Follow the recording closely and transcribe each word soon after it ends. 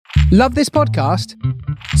Love this podcast?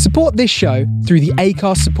 Support this show through the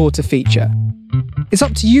Acast supporter feature. It's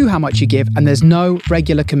up to you how much you give, and there's no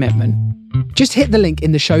regular commitment. Just hit the link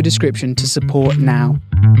in the show description to support now.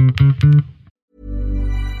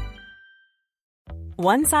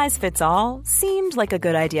 One size fits all seemed like a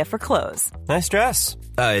good idea for clothes. Nice dress.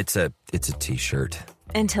 It's a t-shirt.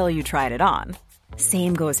 Until you tried it on.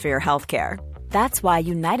 Same goes for your healthcare. That's why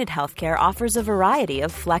United Healthcare offers a variety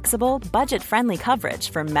of flexible, budget-friendly coverage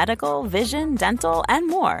for medical, vision, dental, and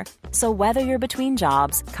more. So whether you're between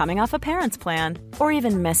jobs, coming off a parent's plan, or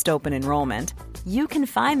even missed open enrollment, you can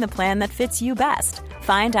find the plan that fits you best.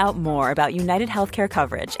 Find out more about United Healthcare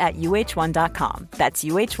coverage at uh1.com. That's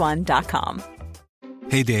uh1.com.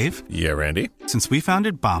 Hey, Dave. Yeah, Randy. Since we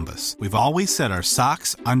founded Bombas, we've always said our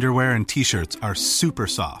socks, underwear, and T-shirts are super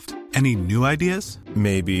soft. Any new ideas?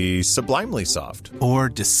 Maybe sublimely soft. Or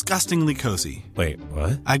disgustingly cozy. Wait,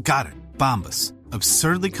 what? I got it. Bombas.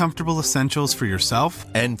 Absurdly comfortable essentials for yourself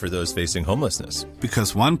and for those facing homelessness.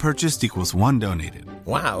 Because one purchased equals one donated.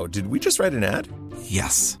 Wow, did we just write an ad?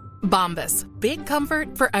 Yes. Bombas. Big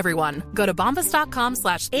comfort for everyone. Go to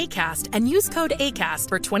bombas.com/ACAST and use code ACAST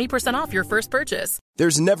for 20% off your first purchase.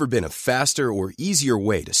 There's never been a faster or easier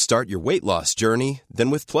way to start your weight loss journey than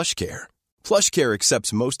with PlushCare. PlushCare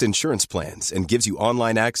accepts most insurance plans and gives you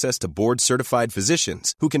online access to board-certified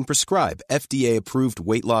physicians who can prescribe FDA-approved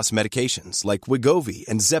weight loss medications like Wegovy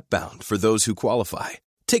and Zepbound for those who qualify.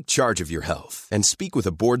 Take charge of your health and speak with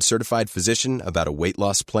a board-certified physician about a weight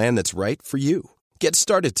loss plan that's right for you. Get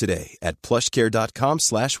started today at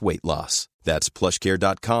plushcare.com/weight loss. That's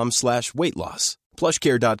plushcare.com/weight loss.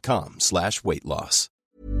 plushcare.com/weight loss.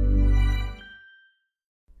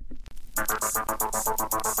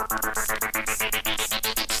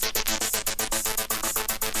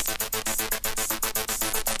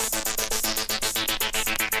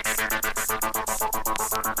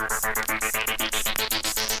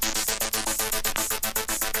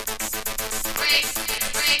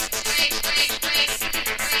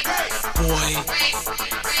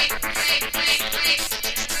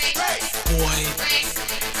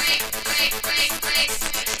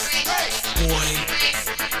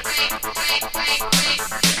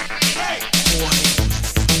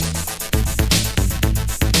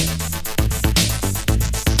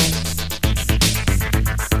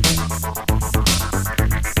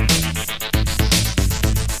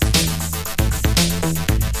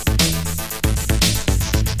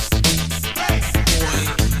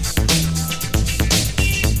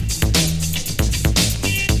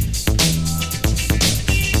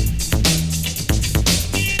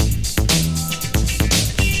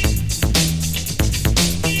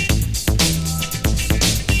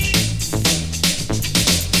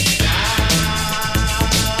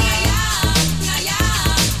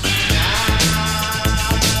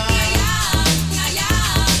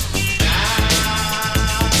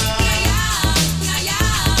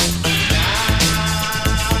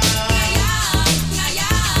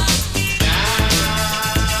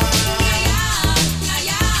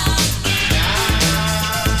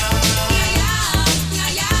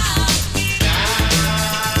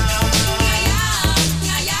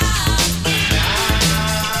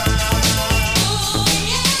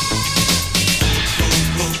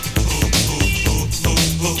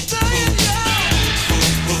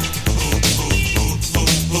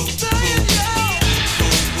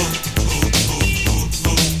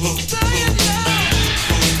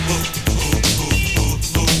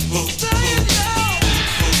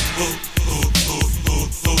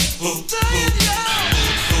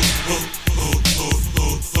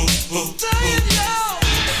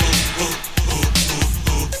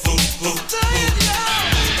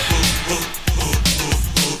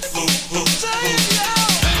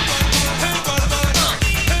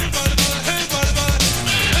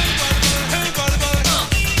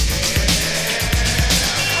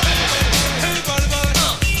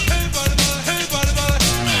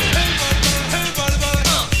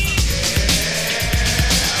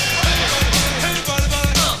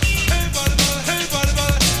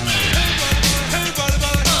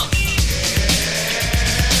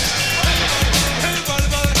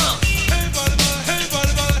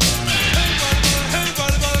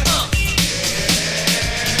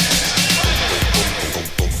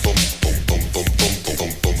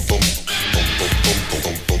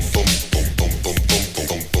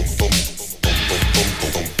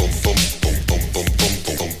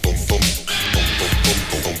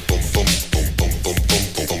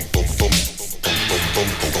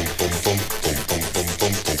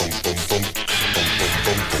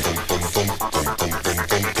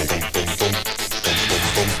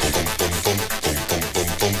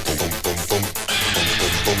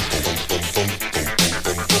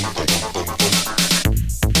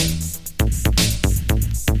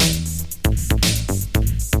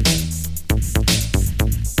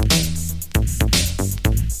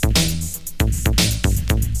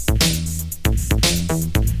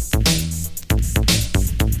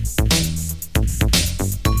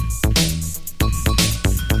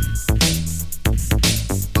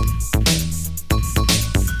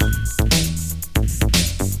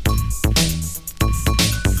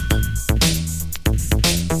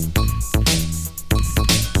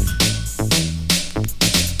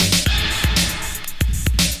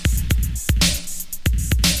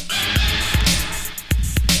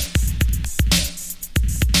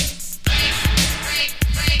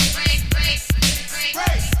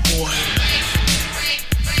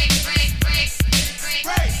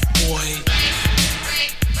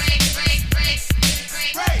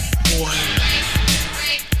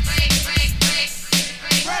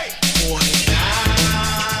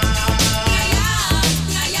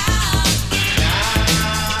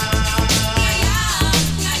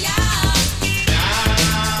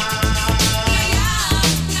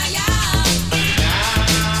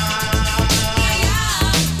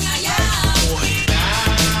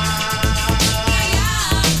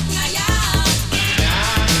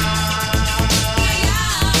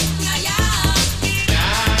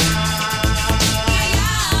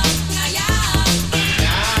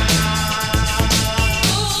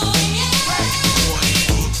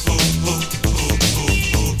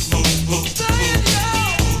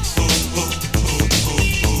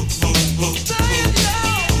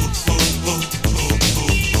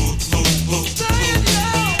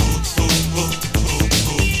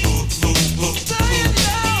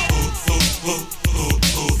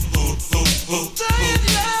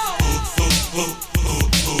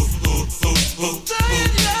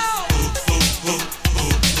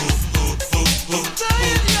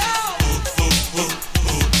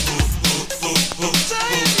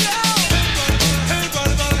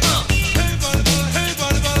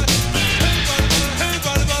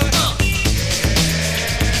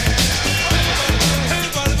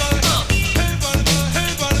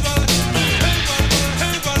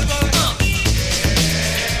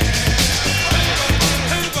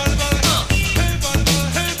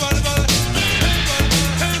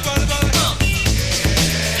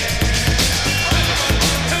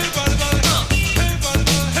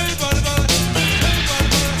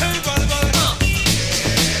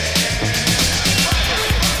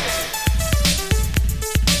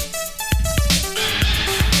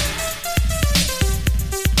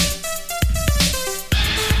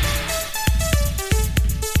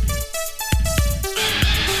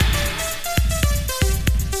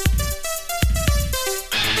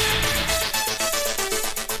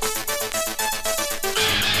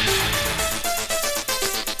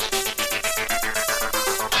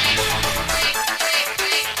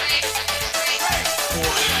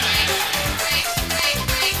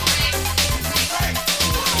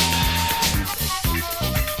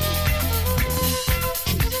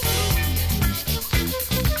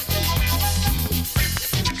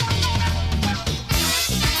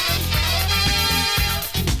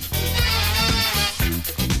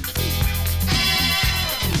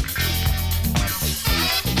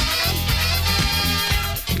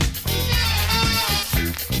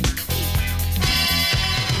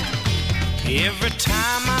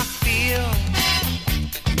 time I feel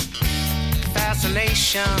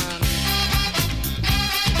fascination,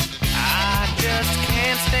 I just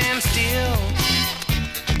can't stand still.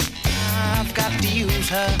 I've got to use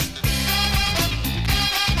her.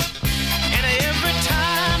 And every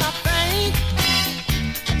time I think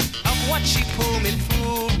of what she pulled me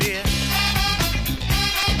through, dear,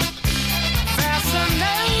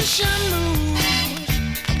 fascination moves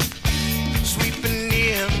sweeping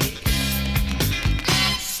near me.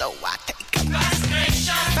 So I take a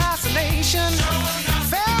fascination, fascination,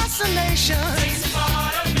 fascination. Takes a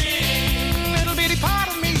part of me, little bitty part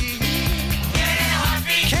of me.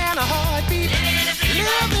 Can a heartbeat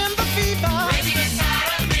live in the fever?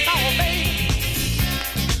 Oh, baby.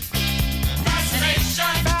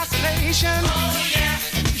 Fascination, fascination. Oh, yeah,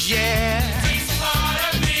 yeah. Takes a part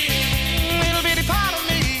of me, little bitty part of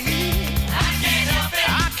me. I can't help it.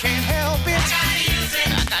 I can't help it. I gotta use it.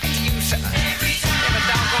 I gotta use it every time. Every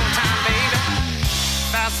doggone time, baby.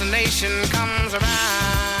 Fascination comes around.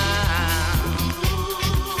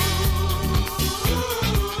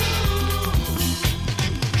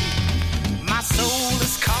 My soul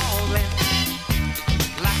is calling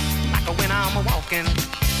like when I'm walking.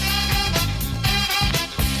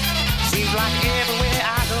 Seems like everywhere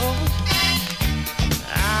I go,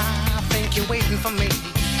 I think you're waiting for me.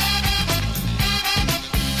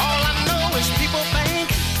 All I know is people think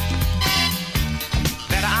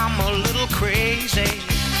that I'm a little crazy.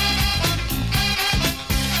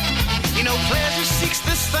 You know, pleasure seeks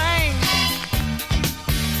this thing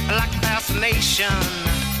like fascination.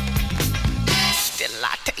 Still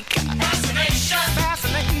I take fascination,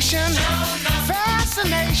 fascination,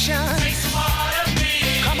 fascination. Takes a part of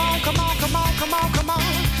me. Come on, come on, come on, come on, come on.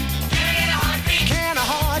 Can a heartbeat? Can a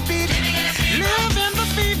heartbeat live in the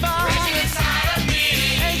fever? Raging inside of me,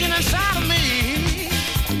 raging inside of me.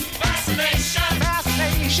 Fascination,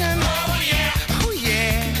 fascination. Oh yeah, oh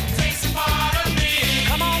yeah. Takes a part of me.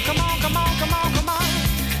 Come on, come on, come on, come on, come on.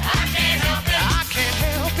 I can't help it. I can't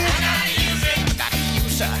help it. I gotta use it. I gotta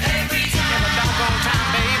use it every time. Every doggone time,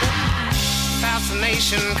 baby.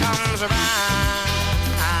 Fascination comes around.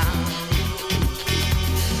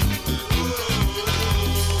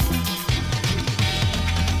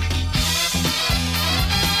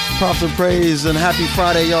 Props and praise and happy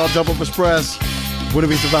Friday, y'all. Jumpoff Express. Buena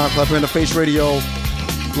Vista Club here in the Face Radio.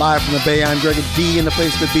 Live from the Bay. I'm Greg D in the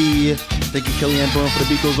place to be. Thank you, Kellyanne Byrne, for the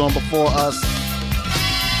beat goes on before us.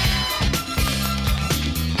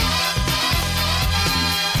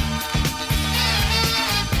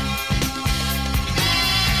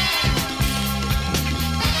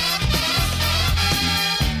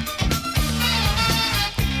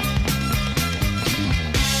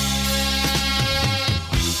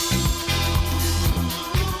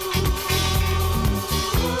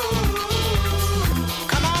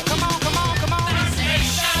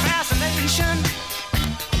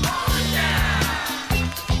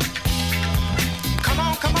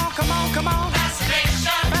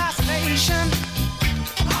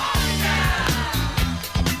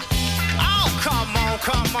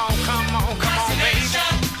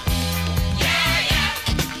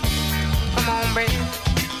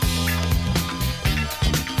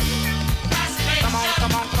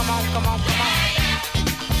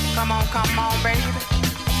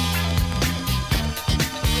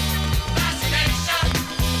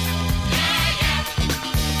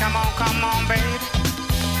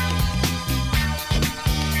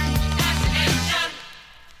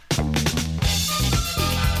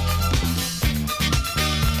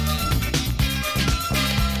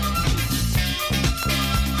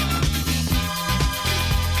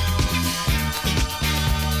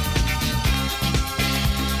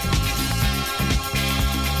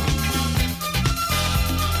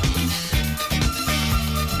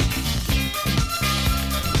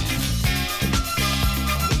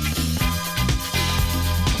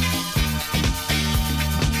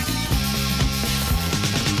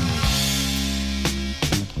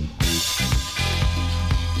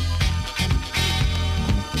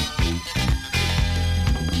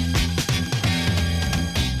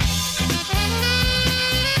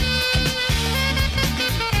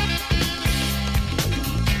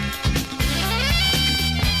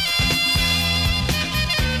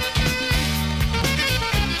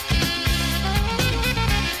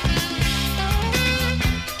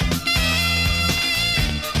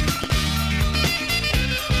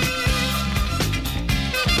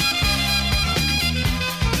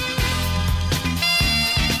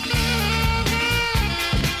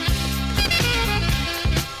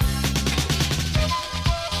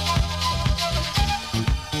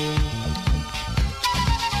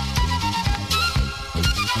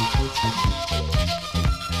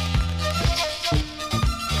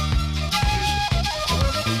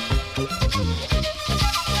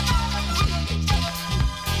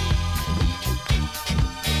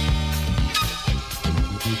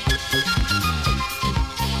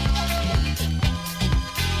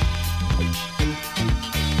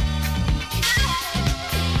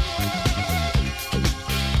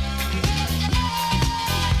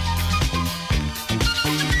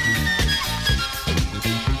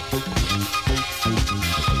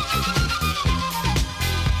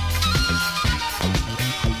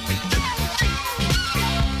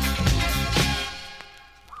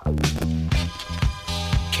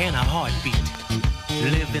 heartbeat,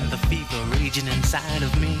 live in the fever raging inside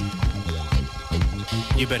of me.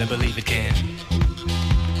 You better believe it can.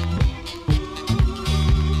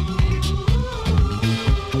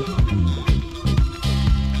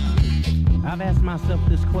 I've asked myself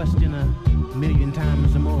this question a million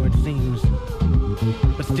times or more, it seems,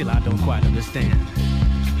 but still I don't quite understand.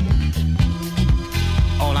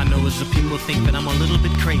 All I know is the people think that I'm a little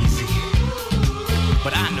bit crazy,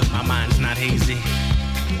 but I know my mind's not hazy.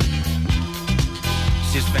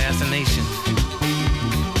 It's just fascination,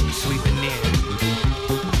 sweeping near.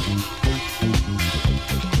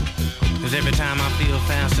 'Cause every time I feel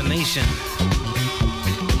fascination,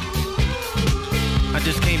 I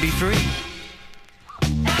just can't be free.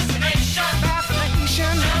 Fascination,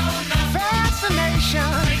 fascination,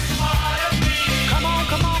 fascination. Come on,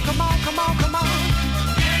 come on, come on, come on, come on.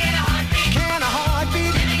 Can a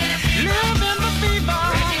heartbeat live in the fever?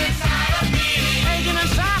 Raging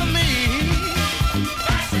inside of me.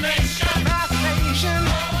 Fascination, fascination.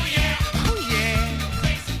 Oh yeah, oh yeah.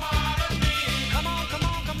 Come on, come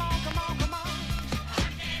on, come on, come on, come on.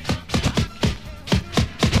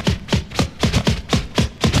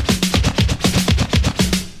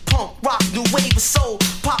 Punk rock, new wave of soul,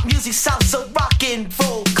 pop music, salsa, rock and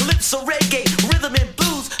roll, calypso, reggae, rhythm and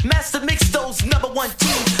blues. Master mix those #1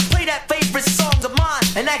 tunes. Play that favorite song of mine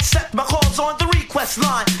and accept my calls on the request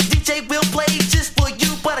line. DJ will play just for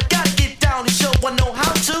you, but I gotta get down and show I know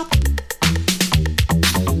how to.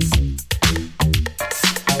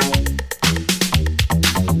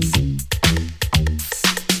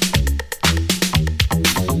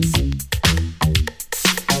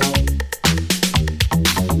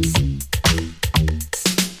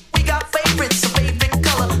 We got favorites, a favorite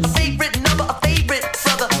color, a favorite number, a favorite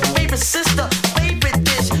brother, a favorite sister, a favorite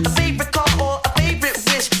dish, a favorite car or a favorite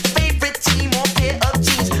wish, a favorite team or pair of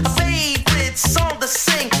jeans, a favorite song to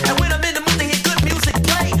sing. And when I'm in the mood to hear good music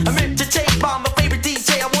play, I'm entertained by my favorite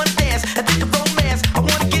DJ. I wanna dance and think of romance. I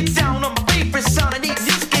wanna get down on my favorite sound. I need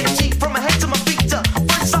music energy from my head to my feet.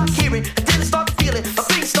 First I hear it, and then I start to feel it. My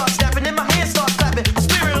feet start snapping and my hands start clapping. My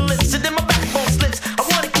spirit lifts and then my backbone slips. I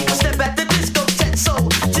wanna keep a step at the disco set, so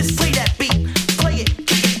just play that beat, play it,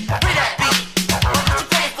 kick it, play that beat. Why don't you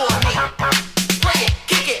play it for me? Play it,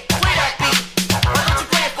 kick it, play that beat. Why don't you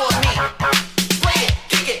play it for me? Play it,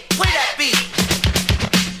 kick it, play that beat.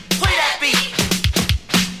 Play that beat.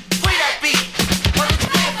 Play that beat. Why don't you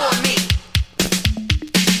play it for me?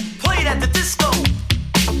 Play it at the disco.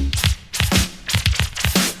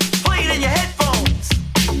 Play it in your headphones.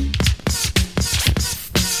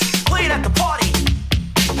 Play it at the party.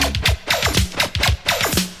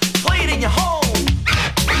 Play it in your home.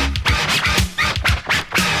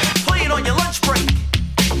 Play it on your lunch break.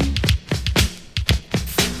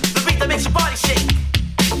 The beat that makes your body shake.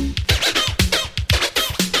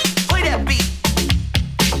 Play that beat.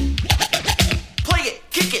 Play it,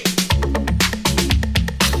 kick it.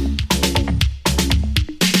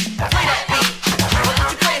 Play that beat. Why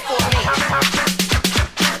don't you play it for me?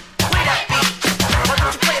 Play that beat. Why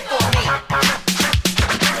don't you play it for me?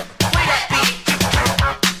 Play that beat.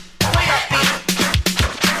 Play that beat.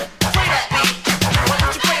 Play that beat. Why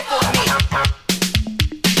don't you play it for me?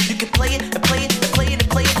 You can play it and play it and play it and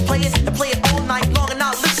play it and play it and play it all night long, and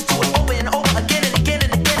I'll listen to it over and over again and again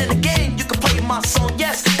and again and again. You can play my song,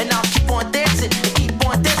 yes, and I'll keep on dancing and keep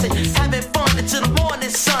on dancing, having fun until the morning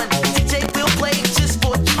sun. DJ will play just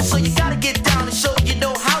for you, so you gotta get down and show you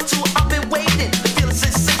know how to. I've been waiting to feel the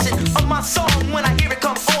sensation of my song when I hear it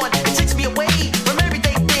come on. It takes me away from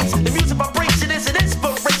everyday things. The music vibration is an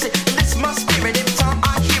inspiration, and it's my spirit every time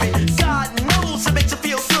I hear it. God knows it makes you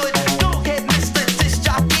feel good. Go ahead, Mr. Disc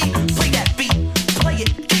Jockey, play that beat, play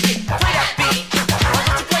it, kick it, play that beat. Why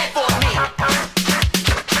don't you play it for me?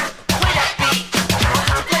 Play that beat. Why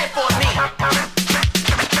don't you play it for me?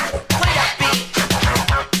 Play that beat.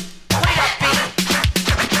 Play that beat.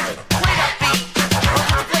 Play that beat. Why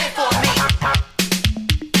don't you play it for me?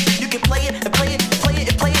 You can play it and play it and play it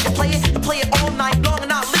and play it and play it and play it all night long,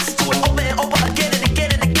 and I'll listen to it over and over again and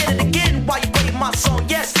again and again and again while you play my song,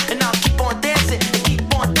 yes, and I'll keep on dancing and keep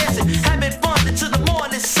on dancing, having fun until the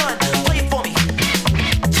morning sun. Play it for me,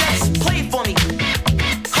 just play it for me.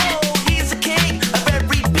 Oh, he's the king of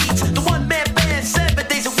every beat, the one-man band 7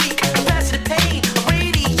 days a week, the passionate pain, a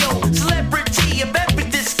radio celebrity of every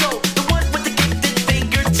disco, the one with the gifted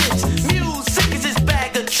fingertips. Music is his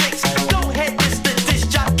bag of tricks. Go ahead, Mr. Disc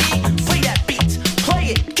Jockey, play that beat, play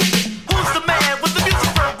it, kick it. Who's the man with the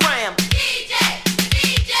music program? DJ.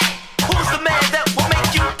 Who's the man that will make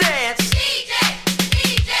you dance? DJ.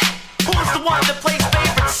 Who's the one that plays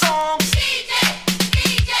favorite songs? DJ.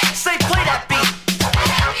 Say play that beat.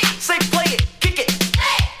 Say play it, kick it.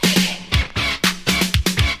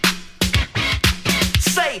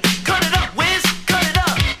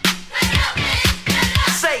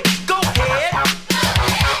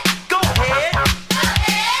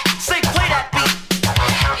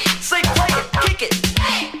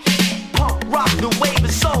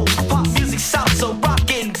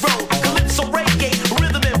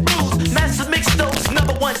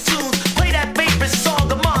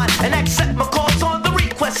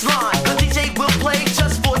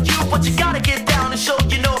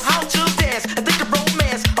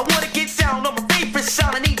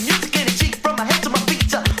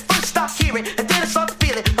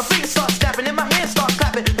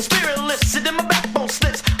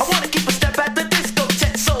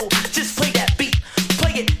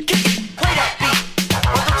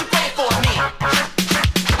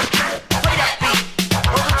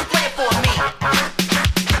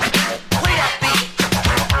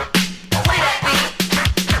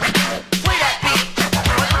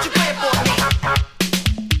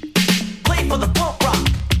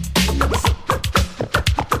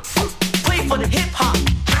 the hip hop.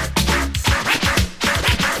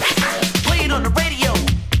 Play it on the radio.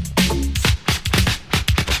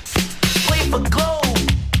 Play it for Globe.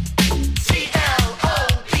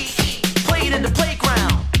 G-L-O-B-E. Play it in the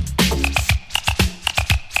playground.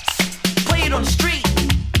 Play it on the street.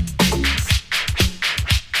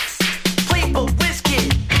 Play it for Wizkid.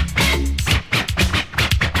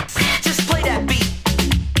 Just play that beat.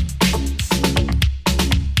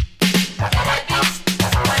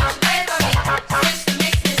 Switch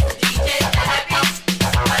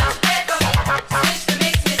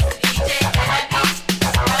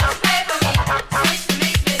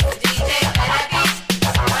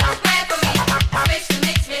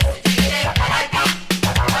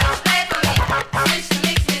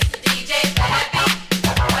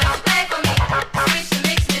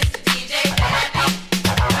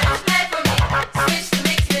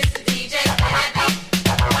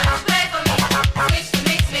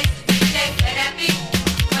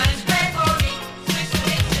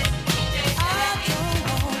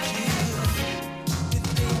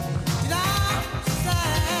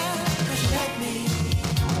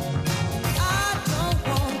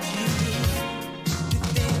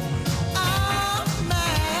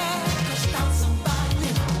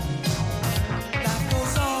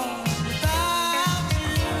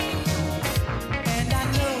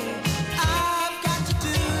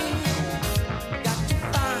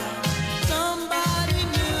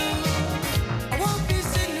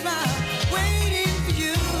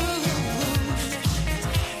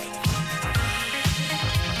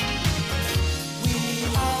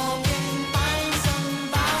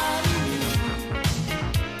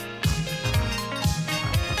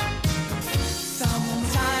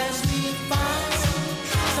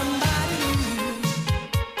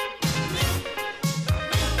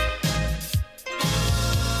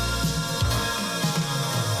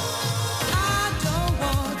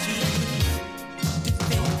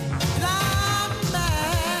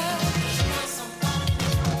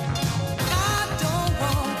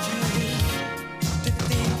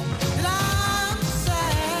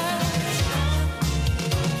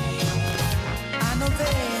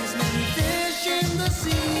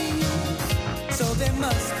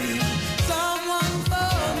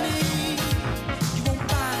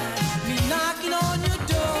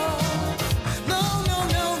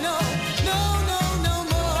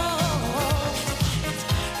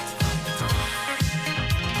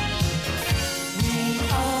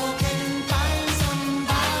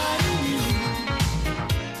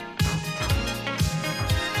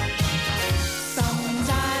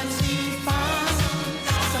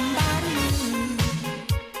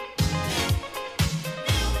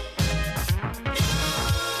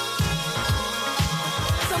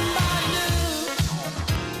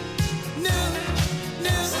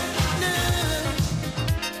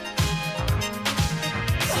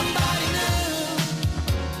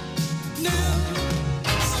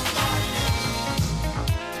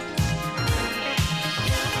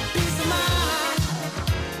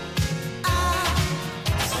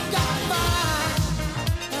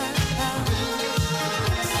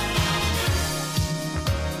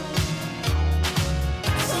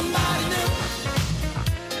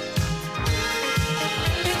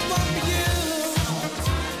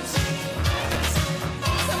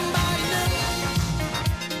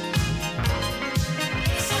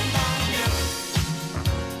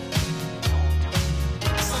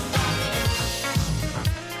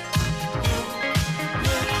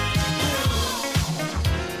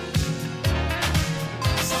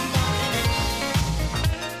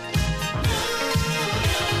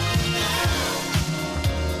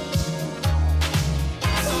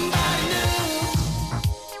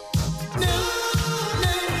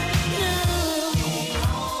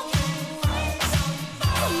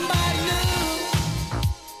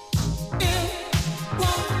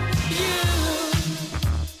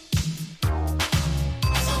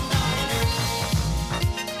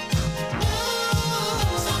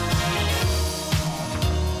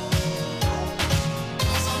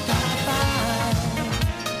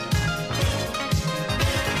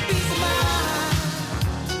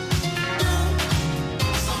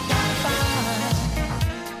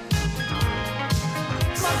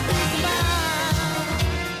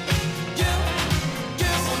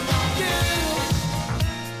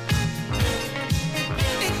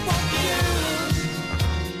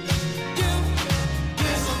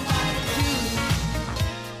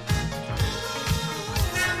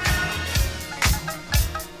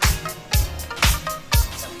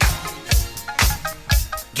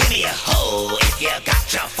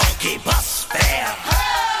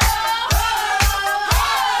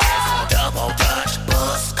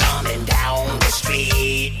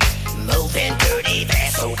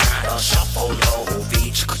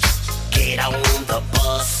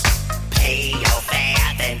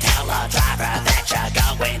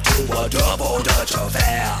double Dutch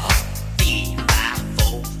affair. 3, 5,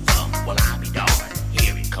 4, fun, well I'll be darned.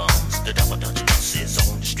 Here it comes, the double Dutch bus is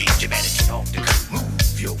on the street. You better get off the curb,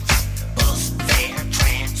 move your feet. Bus fare,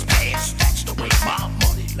 trans pass, that's the way my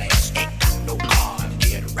money lasts. Ain't got no car to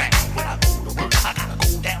get around. When I go to work, I gotta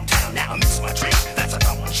go downtown. Now I miss my train, that's a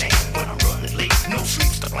darn shame. When I'm running late, no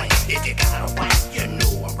streets to blame. If you got a wife, you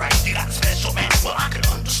know I'm right. You got a special man, well I can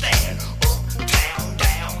understand. Uptown,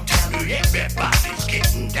 downtown, everybody's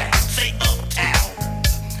getting down. Say uptown,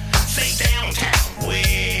 say downtown.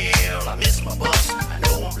 Well, I miss my bus, I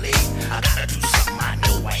know I'm late. I gotta do something I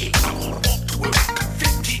know I hate. I'm gonna walk to work,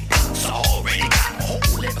 15 bucks. I already got a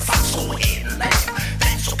hole in the fox, go ahead and laugh.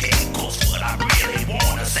 That's okay, cause what I really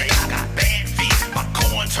wanna say, I got bad feet, my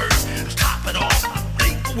corn's hurt. Top it off, I'm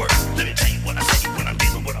late for work. Let me tell you what I say when I'm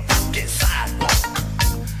dealing with a fucking sidewalk.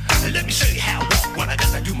 Let me show you how I walk when I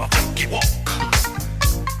gotta do my funky walk.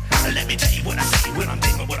 Let me tell you what I say when I'm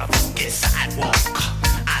dealing with a funky sidewalk.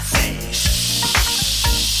 I say,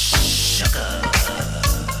 sugar.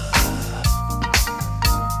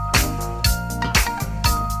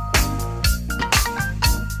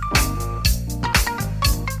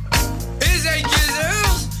 Is a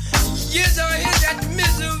gizzles? Gizzo is at the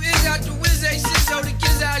mizzle, is at the whiz a sizzo, the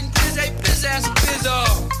giz out and giz a biz ass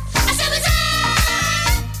bizzle. I said what's up?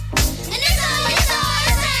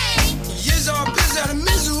 And Yizzo, biz at the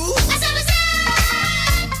mizzle. I said what's up?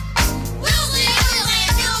 Willsy,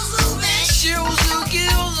 man. Shilza,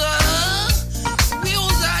 gilza.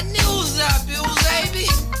 Willza, nilza, bills, baby.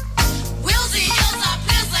 Willsy, ilza,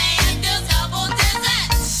 pizza, and this double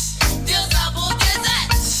desserts. This double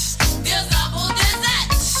desserts. This double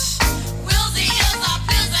desserts. Willsy, ilza,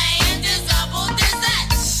 pizza, and this double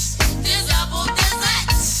desserts. This double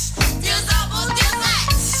desserts. This double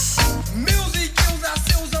desserts. Millsy, gilza,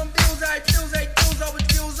 sills on bills, I bills, I bills over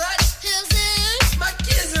bills, I. My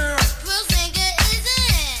kizzer.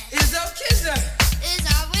 Is a kizzer. Is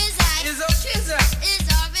a kizzer.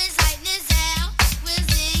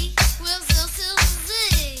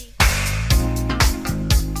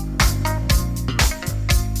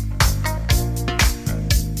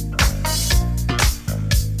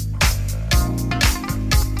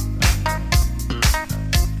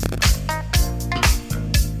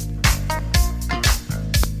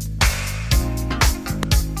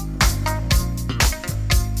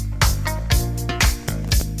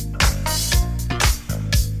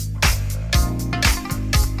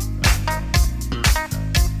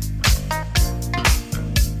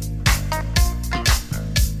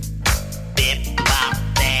 Bip, bop,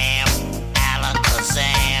 bam,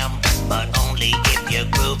 alakazam. But only if you're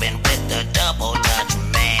grooving with the double Dutch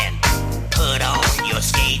man. Put on your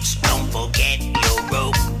skates, don't forget your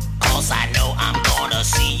rope. Cause I know I'm gonna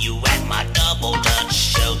see you at my double Dutch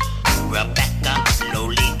show. Rebecca,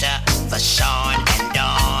 Lolita, Fashawn, and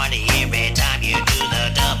Dawn. Every time you do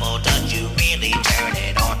the double Dutch, you really turn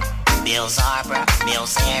it on. Bill Zarbra, Bill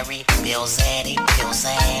Zary, Bill Zeddy, Bill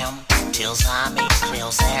Sam, Till Zombie,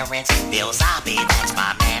 Bill Zarens, Bill Zombie, that's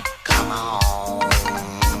my man. Come on,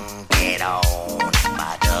 get on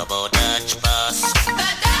my double Dutch bus. The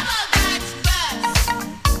double Dutch bus.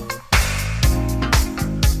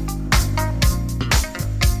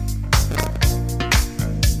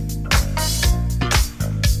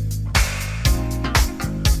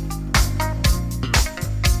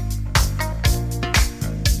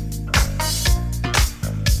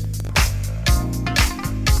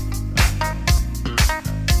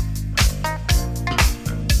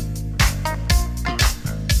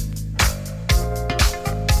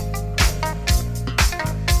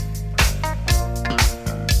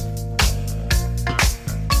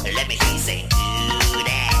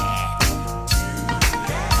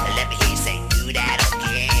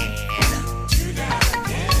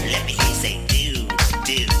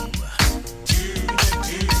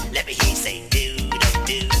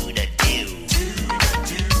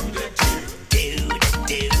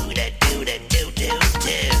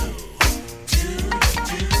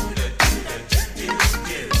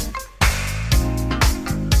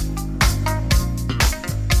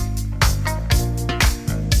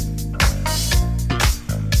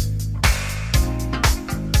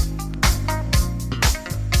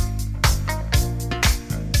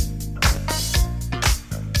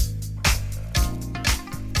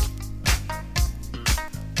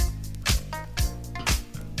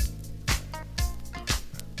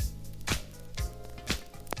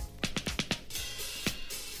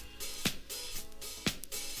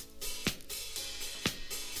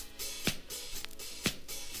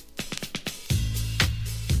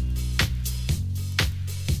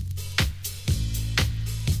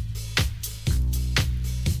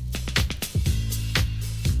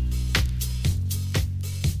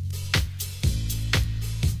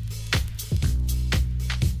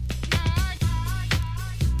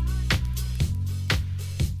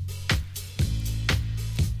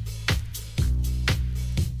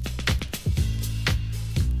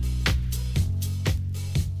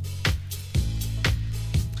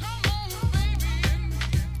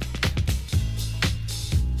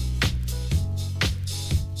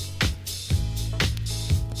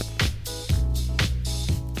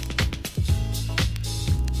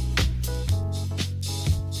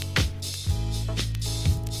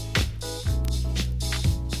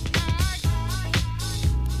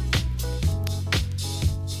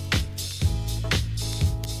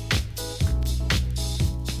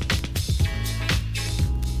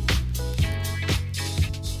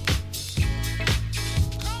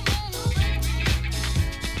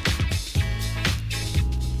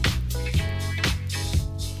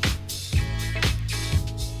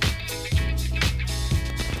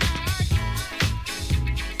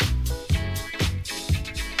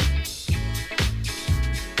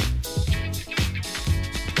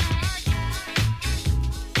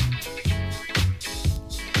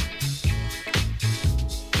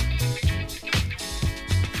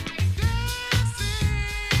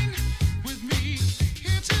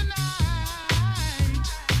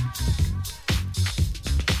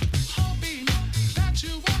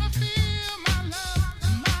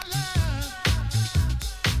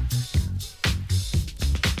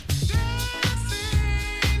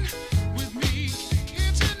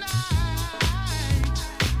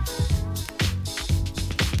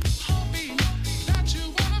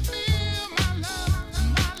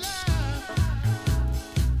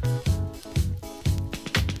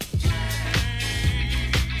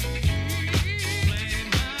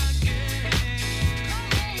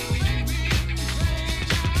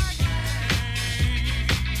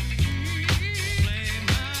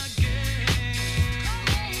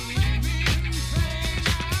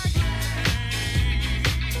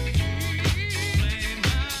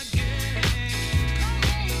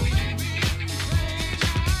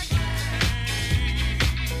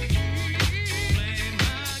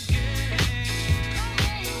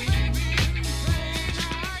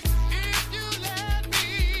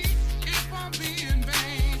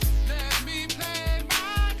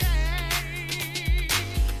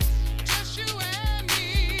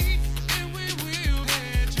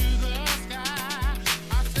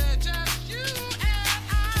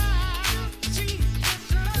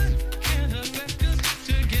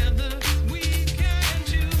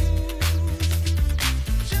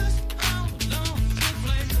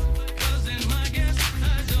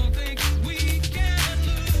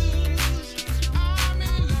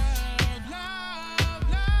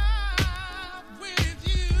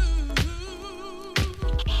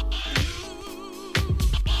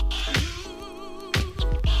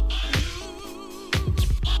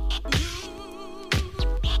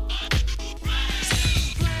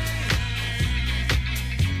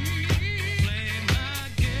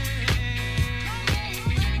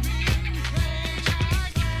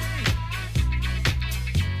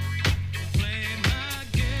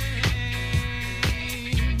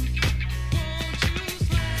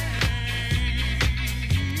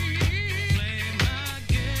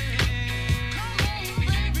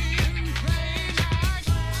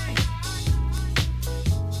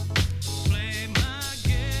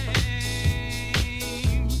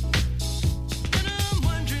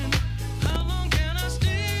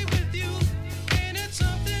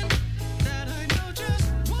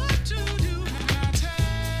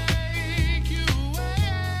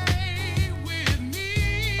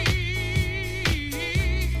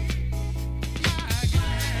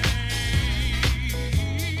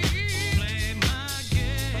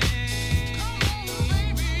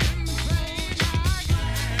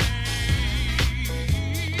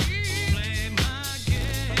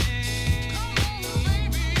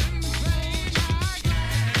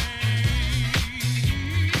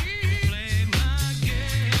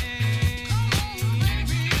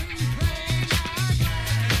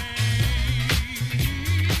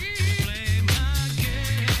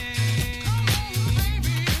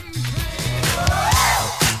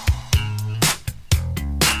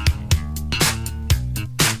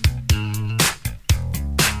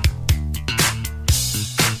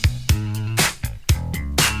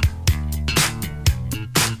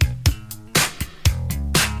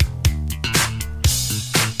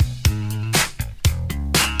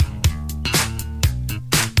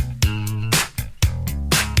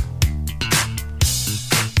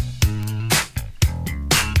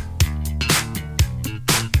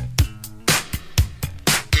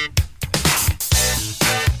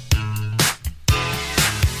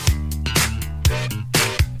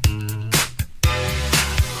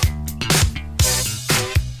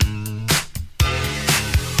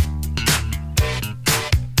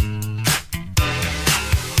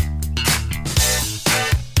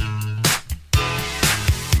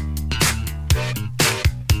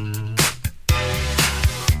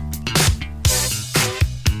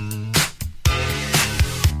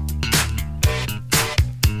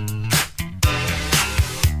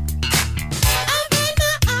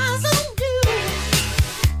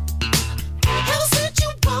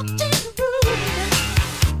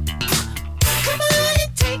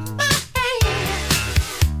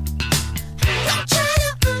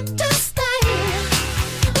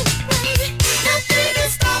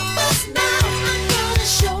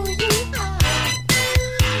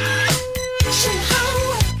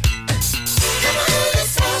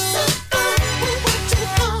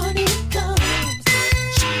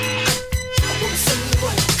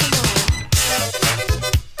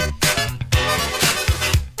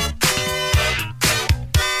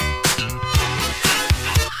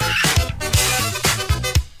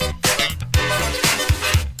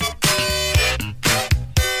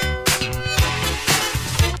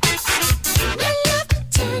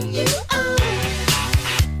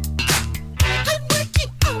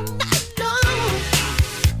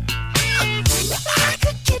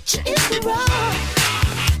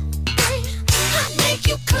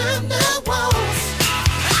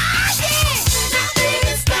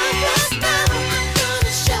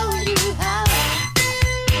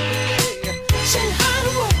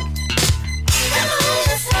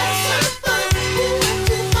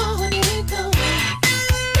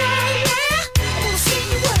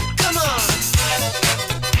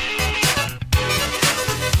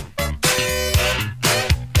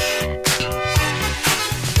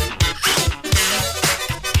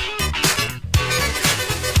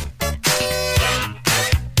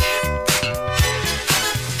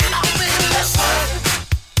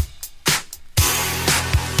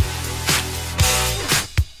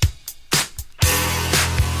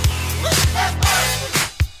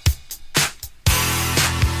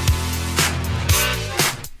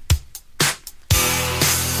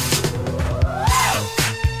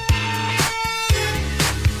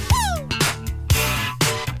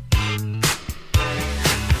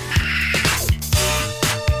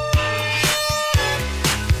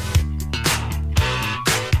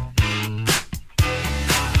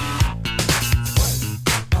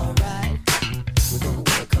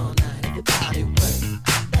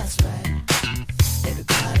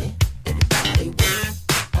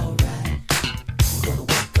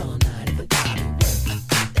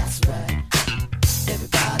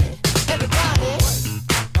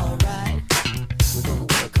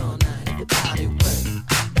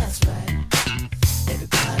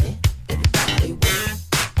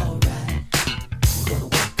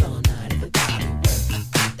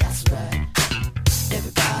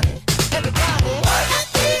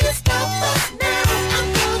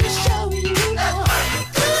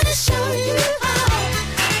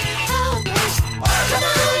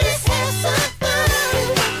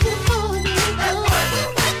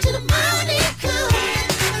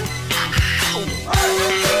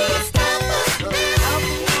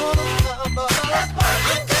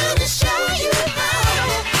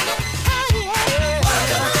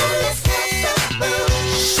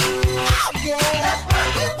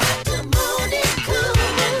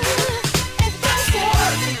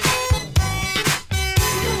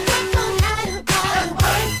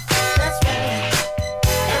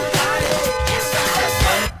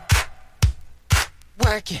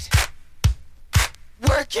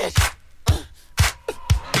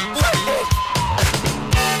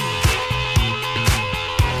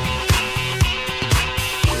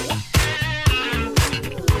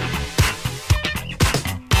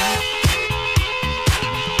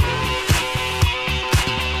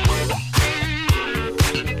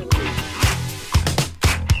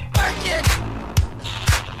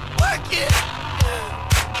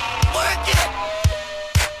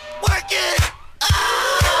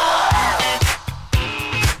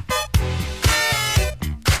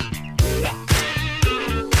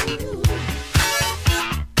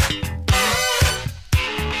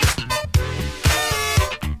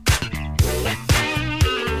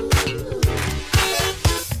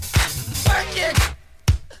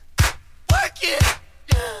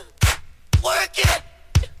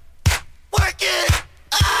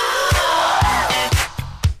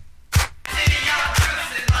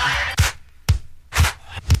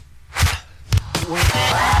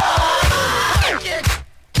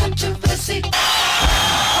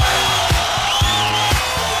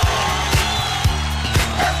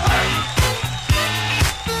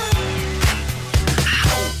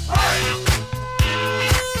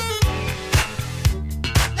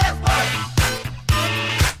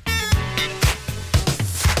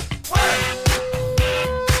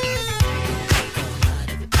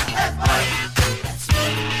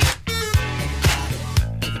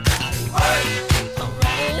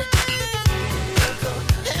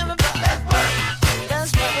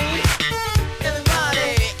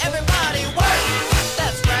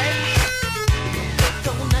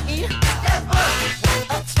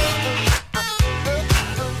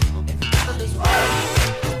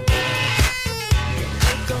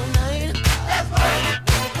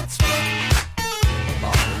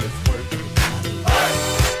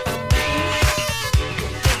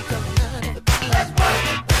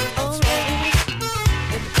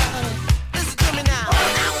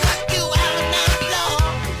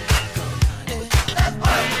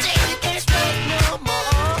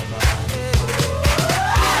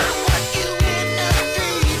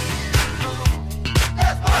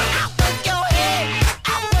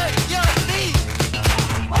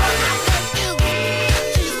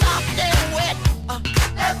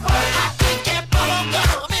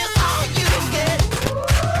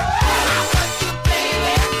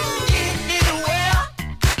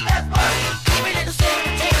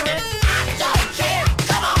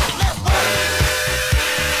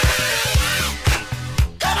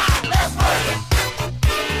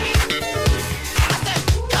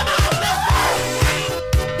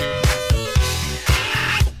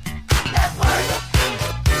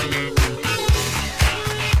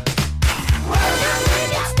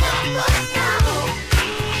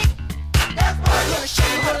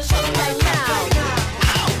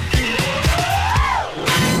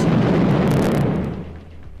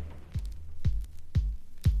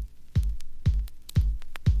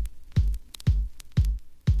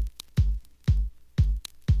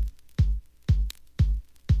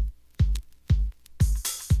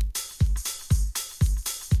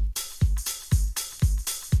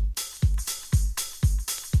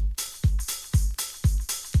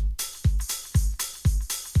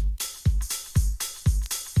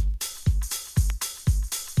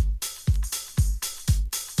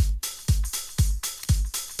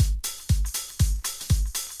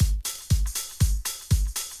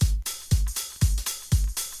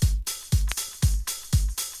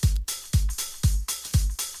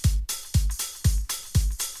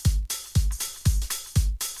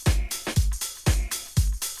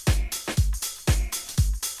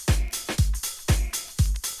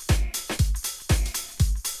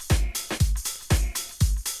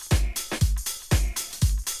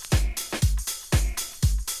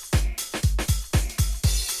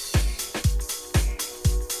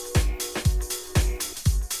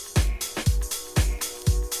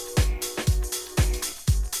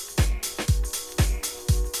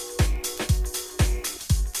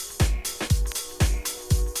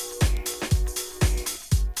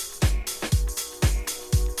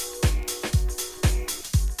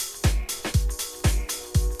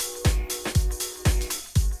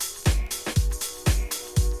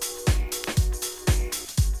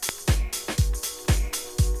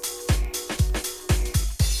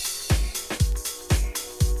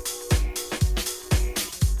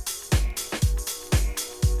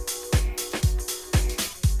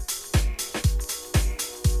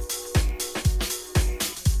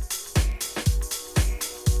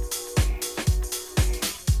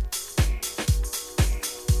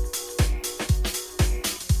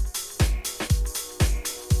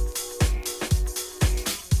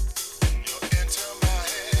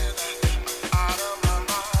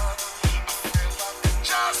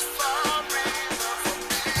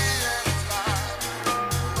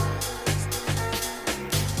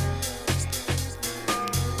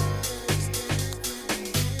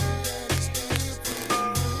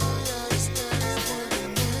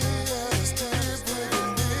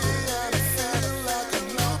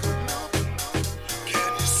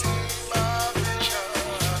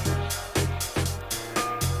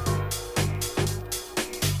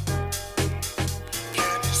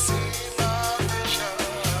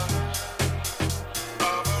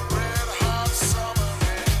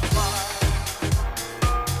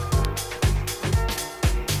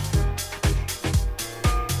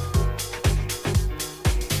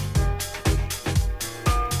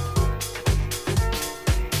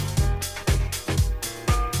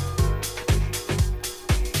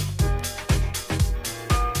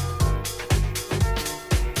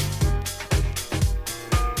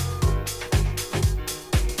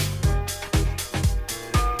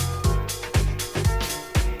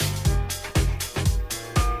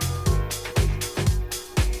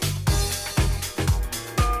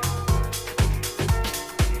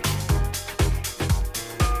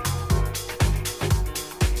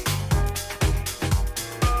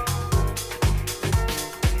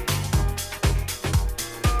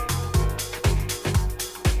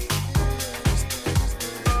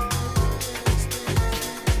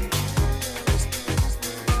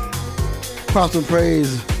 Props and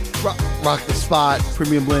praise. Rock the spot.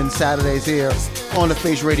 Premium Blend Saturdays here on The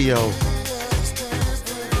Face Radio.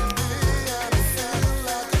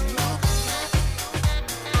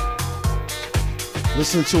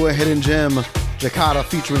 Listen to a hidden gem, Jakarta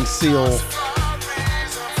featuring Seal.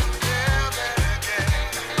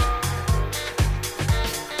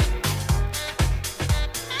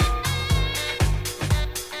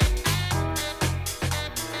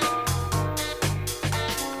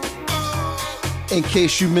 In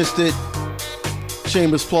case you missed it,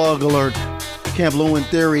 Chambers plug alert, Camp Low in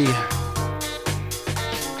Theory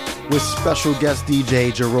with special guest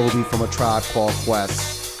DJ Jerobi from A Tribe Called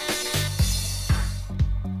Quest.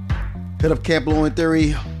 Hit up Camp Low in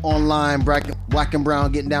Theory online, Black and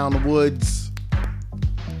Brown Getting Down in the Woods.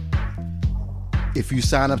 If you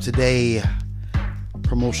sign up today,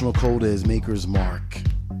 promotional code is Maker's Mark.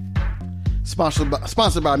 Sponsored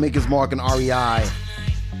by Maker's Mark and REI.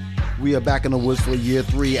 We are back in the woods for year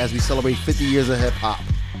 3 as we celebrate 50 years of hip hop.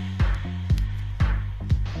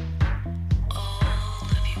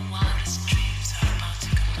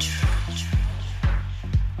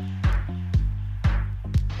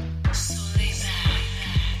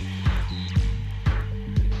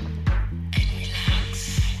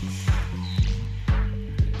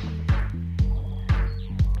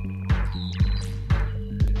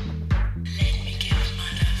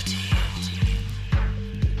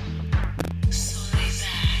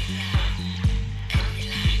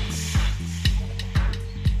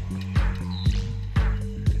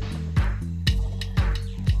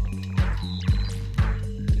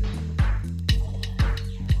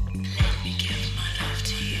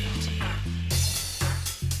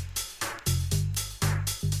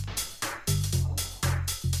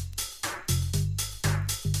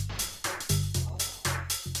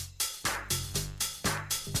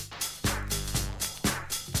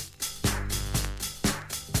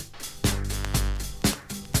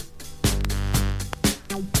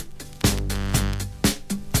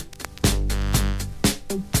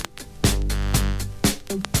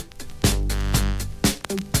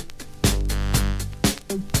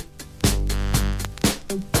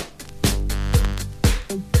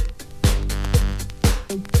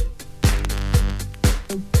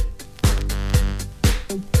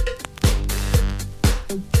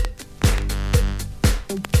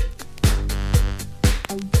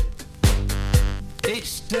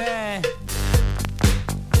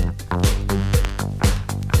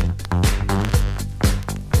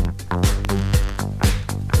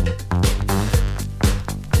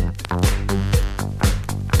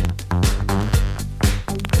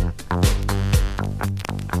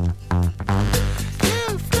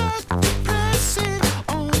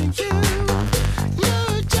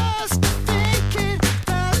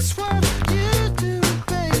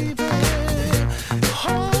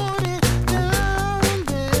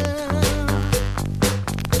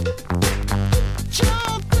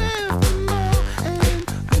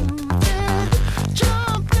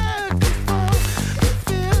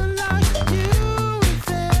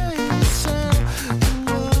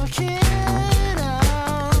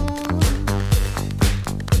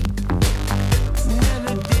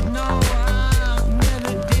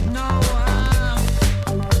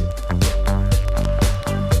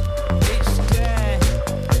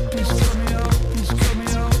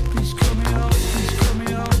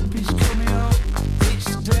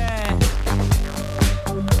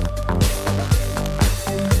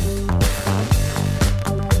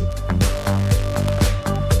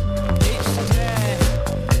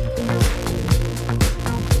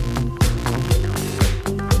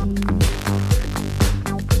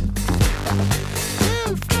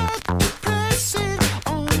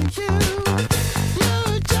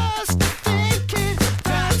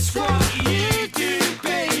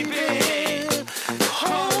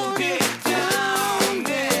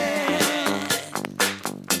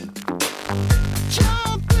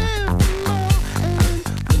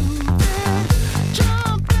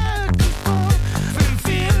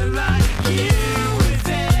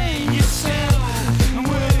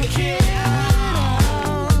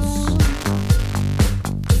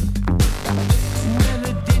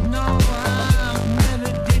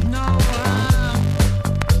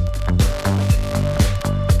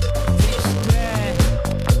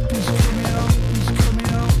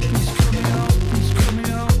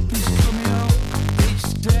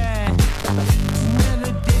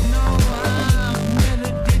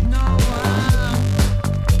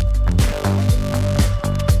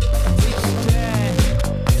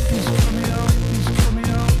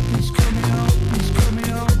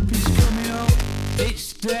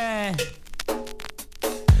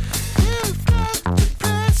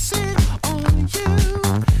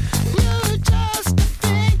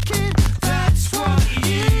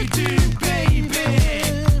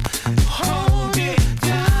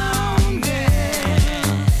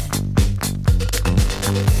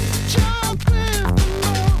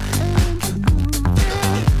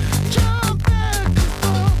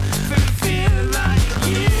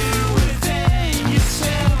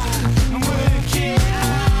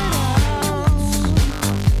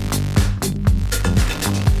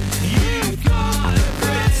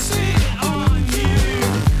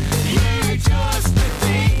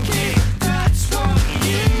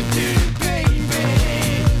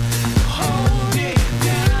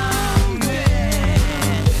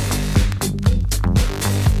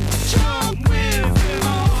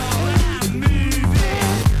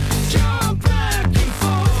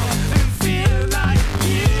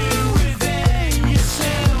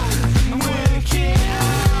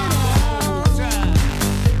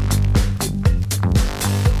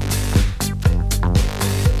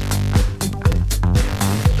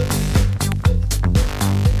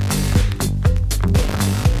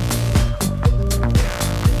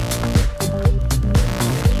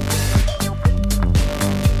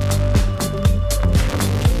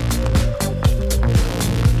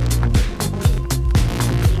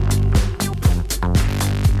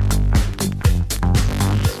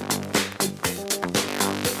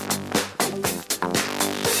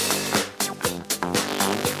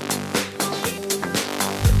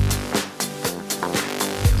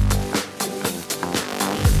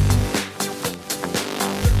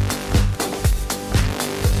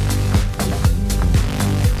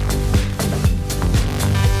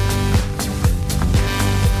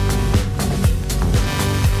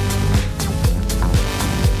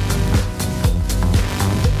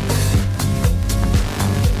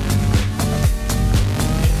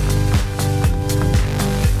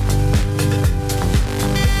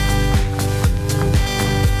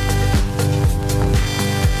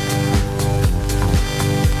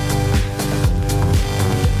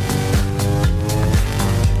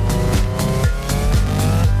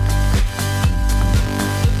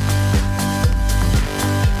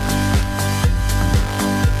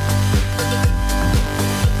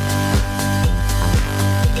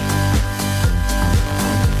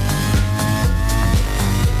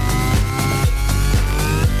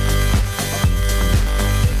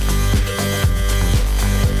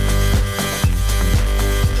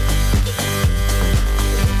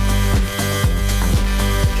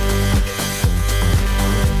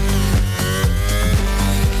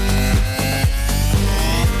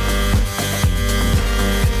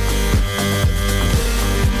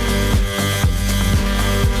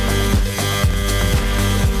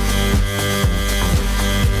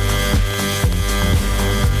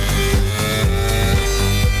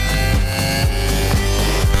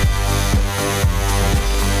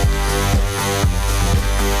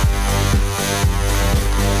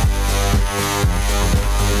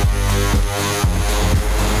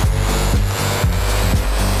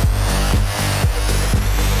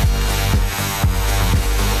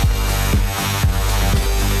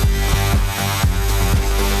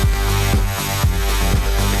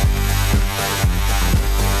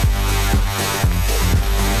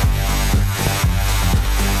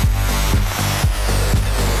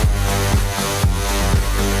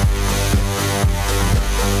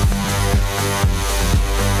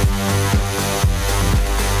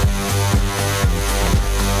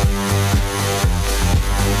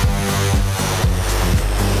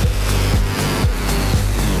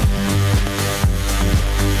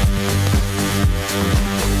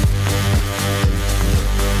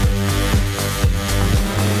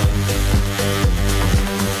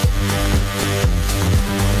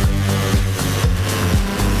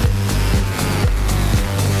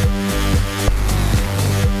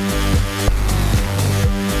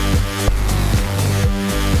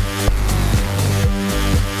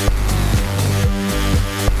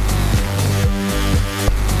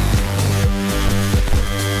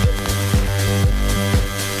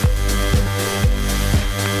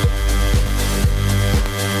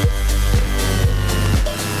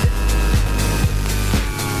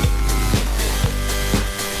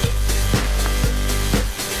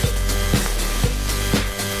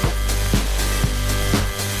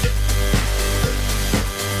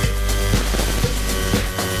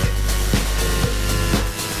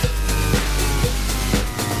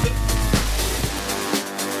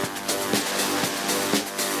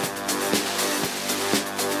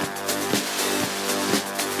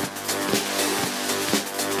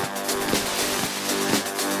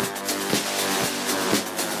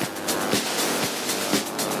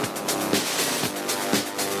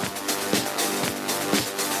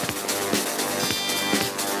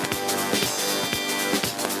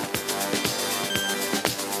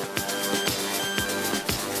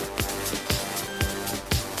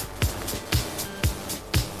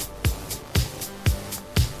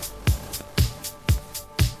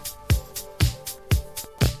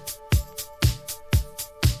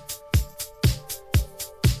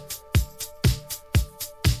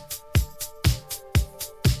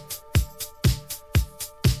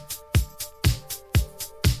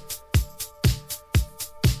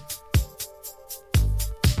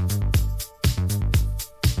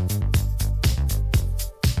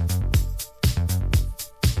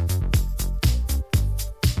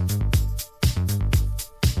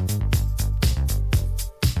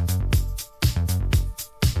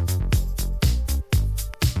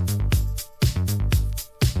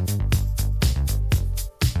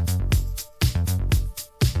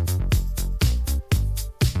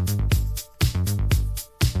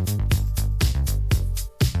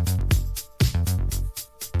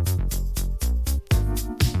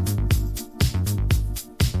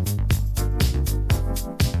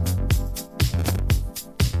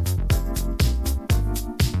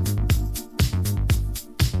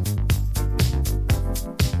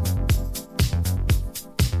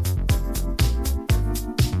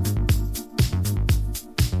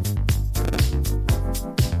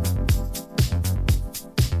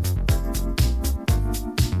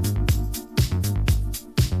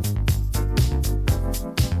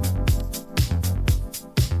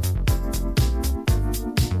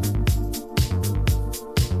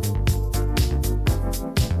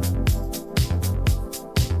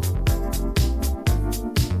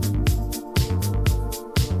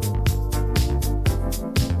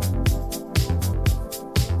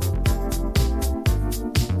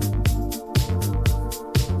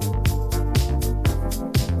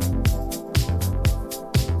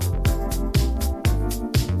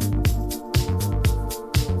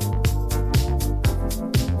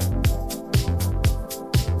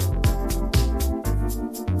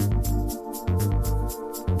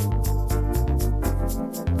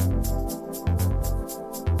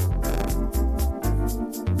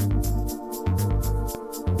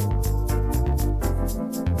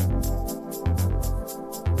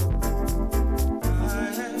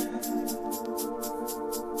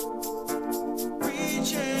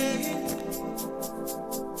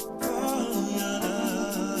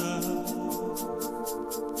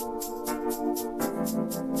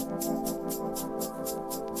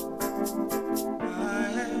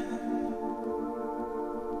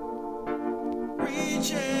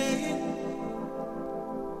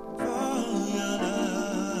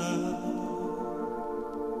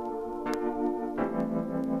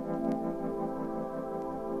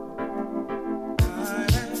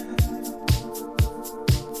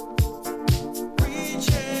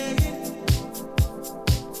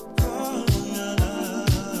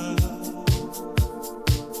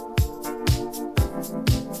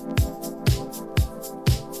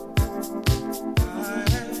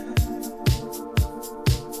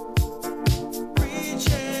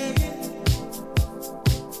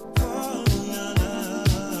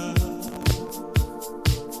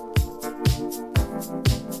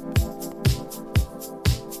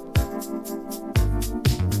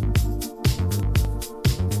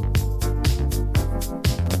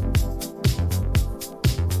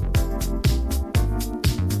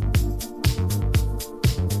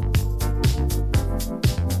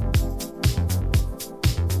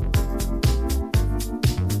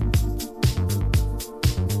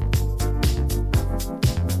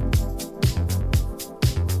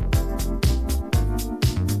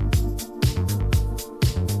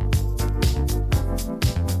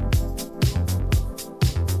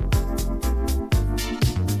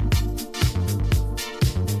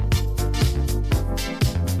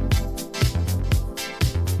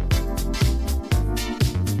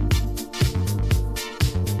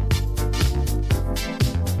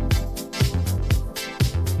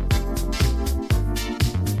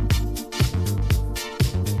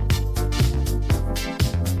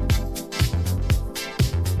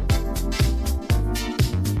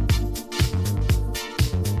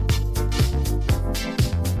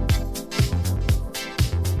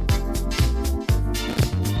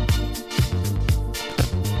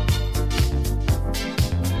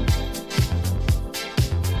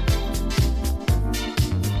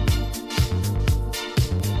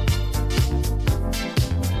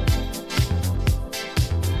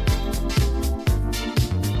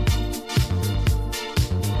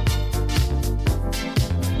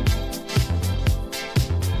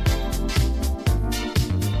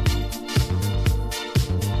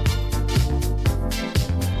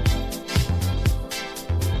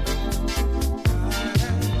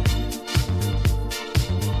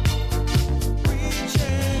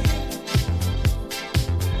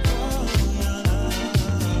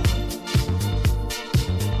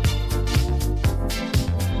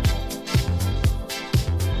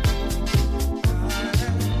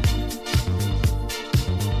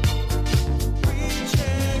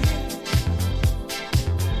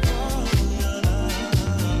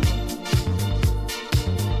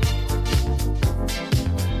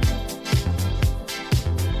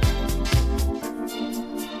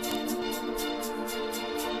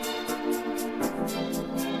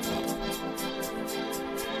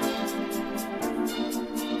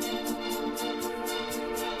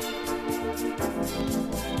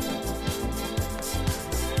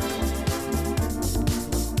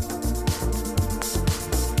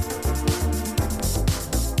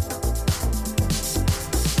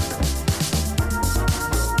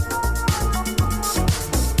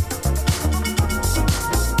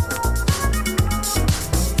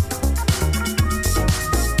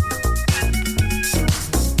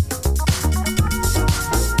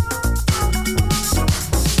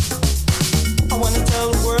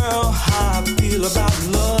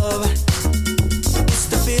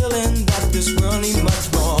 this world need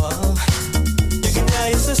much more of. You can tell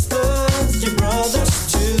your sisters, your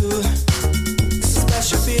brothers too. It's a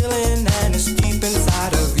special feeling and it's deep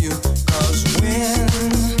inside of you. 'Cause when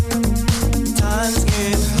times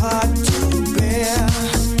get hard to bear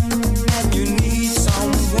and you need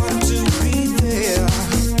someone to be there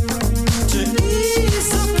to ease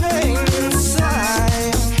the pain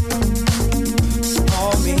inside,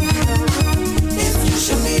 call me. If you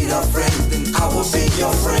should need a friend, then I will be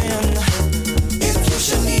your friend. If you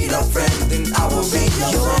should need a friend, then I will be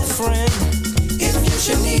your friend. If you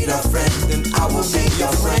should need a friend, then I will be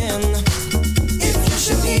your friend. If you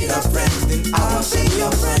should need a friend, then I will be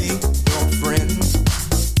your friend. Your friend.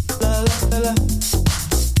 La la la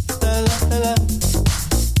la la la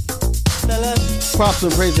la la. Props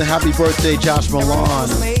and praise and happy birthday, Josh Milan.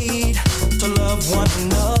 Made to love one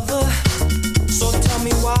another. So tell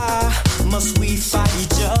me why must we fight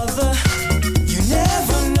each other? You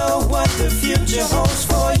never know what the future holds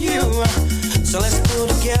for you. So let's pull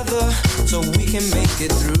together so we can make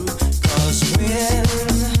it through. 'Cause when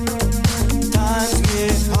times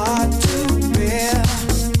get hard to bear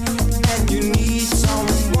and you need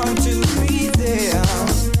someone to be there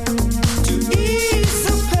to ease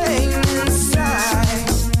the pain inside,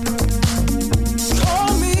 call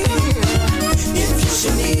me. If you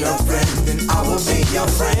should need a friend, then I will be your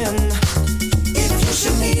friend. If you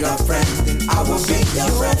should need a friend, then I will be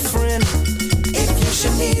your friend. If you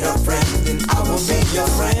should need a friend, then I will be your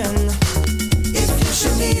friend. If you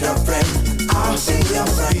should need a friend, I'll be your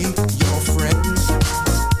friend. Your friend.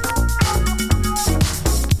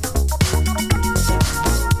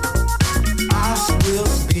 I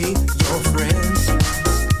will be your friend.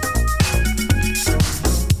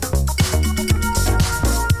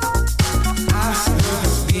 I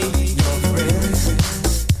will be your friend.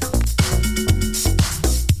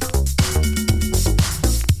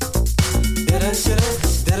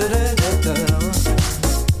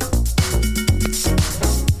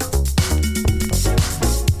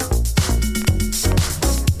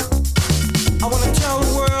 I wanna tell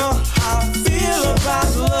the world how I feel about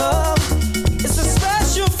love. It's a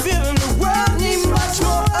special feeling the world needs much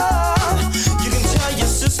more of. You can tell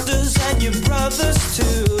your sisters and your brothers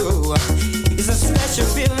too. It's a special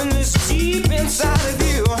feeling that's deep inside of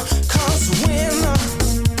you. 'Cause when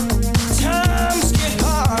times get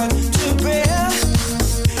hard to bear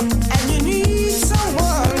and you need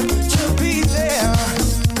someone to be there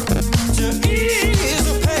to ease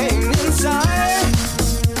the pain inside,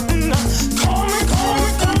 call me, call me,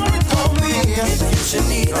 call me, call me. If you should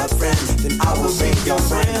need a friend, then I will be your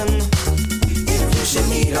friend. If you should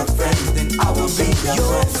need a friend, then I will be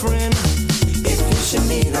your friend. If you should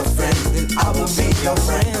need a friend, then I will be your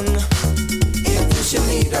friend. If you should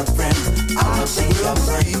need a friend, I'll be your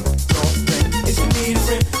friend. If you need a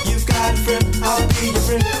friend, you've got a friend, I'll be your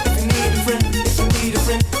friend. If you need a friend, if you need a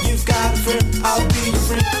friend, you've got a friend, I'll be your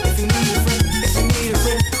friend. If you need a friend, if you need a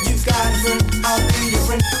friend, you've got a friend, I'll be your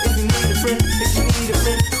friend. If you need a friend, if you need a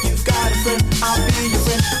friend, you've got a friend, I'll be your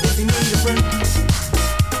friend. If you need a friend.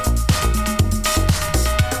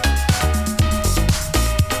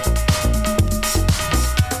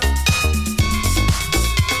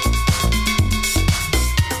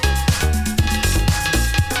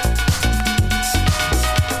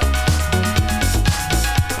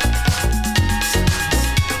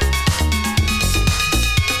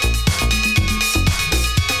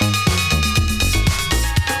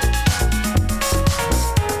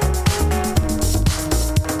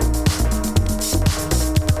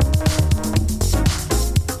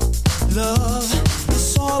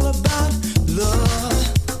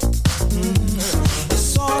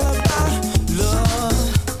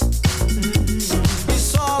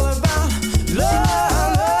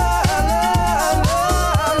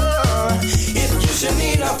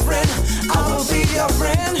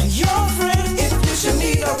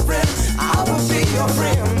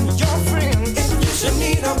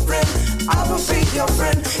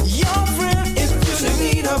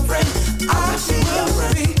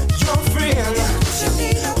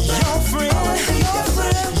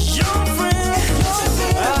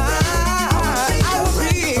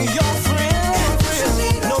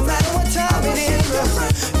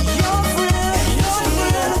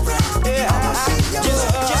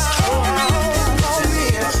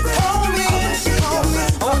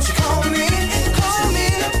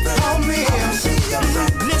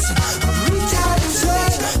 Listen, reach out and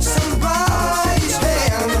touch.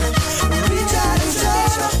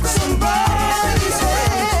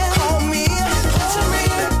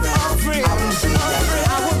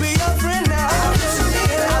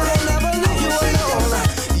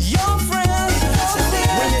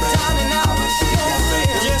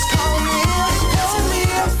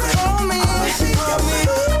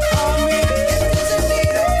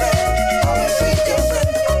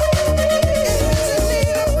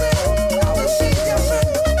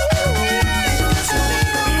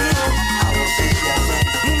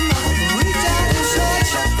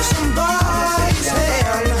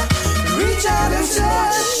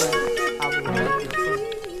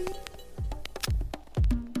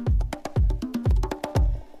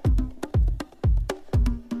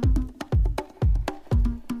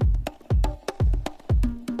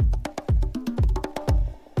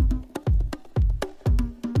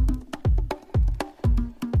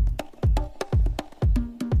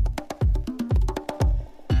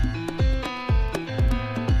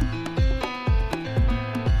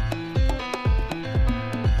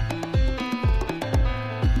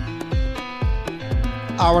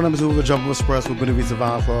 Hour number 2 of the Jumpoff Express with Buena Vista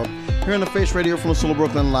Vinyl Club. Here in the Face Radio from the Soul of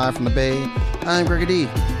Brooklyn, live from the Bay. I'm Gregor D.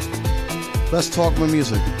 Let's talk more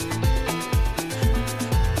music.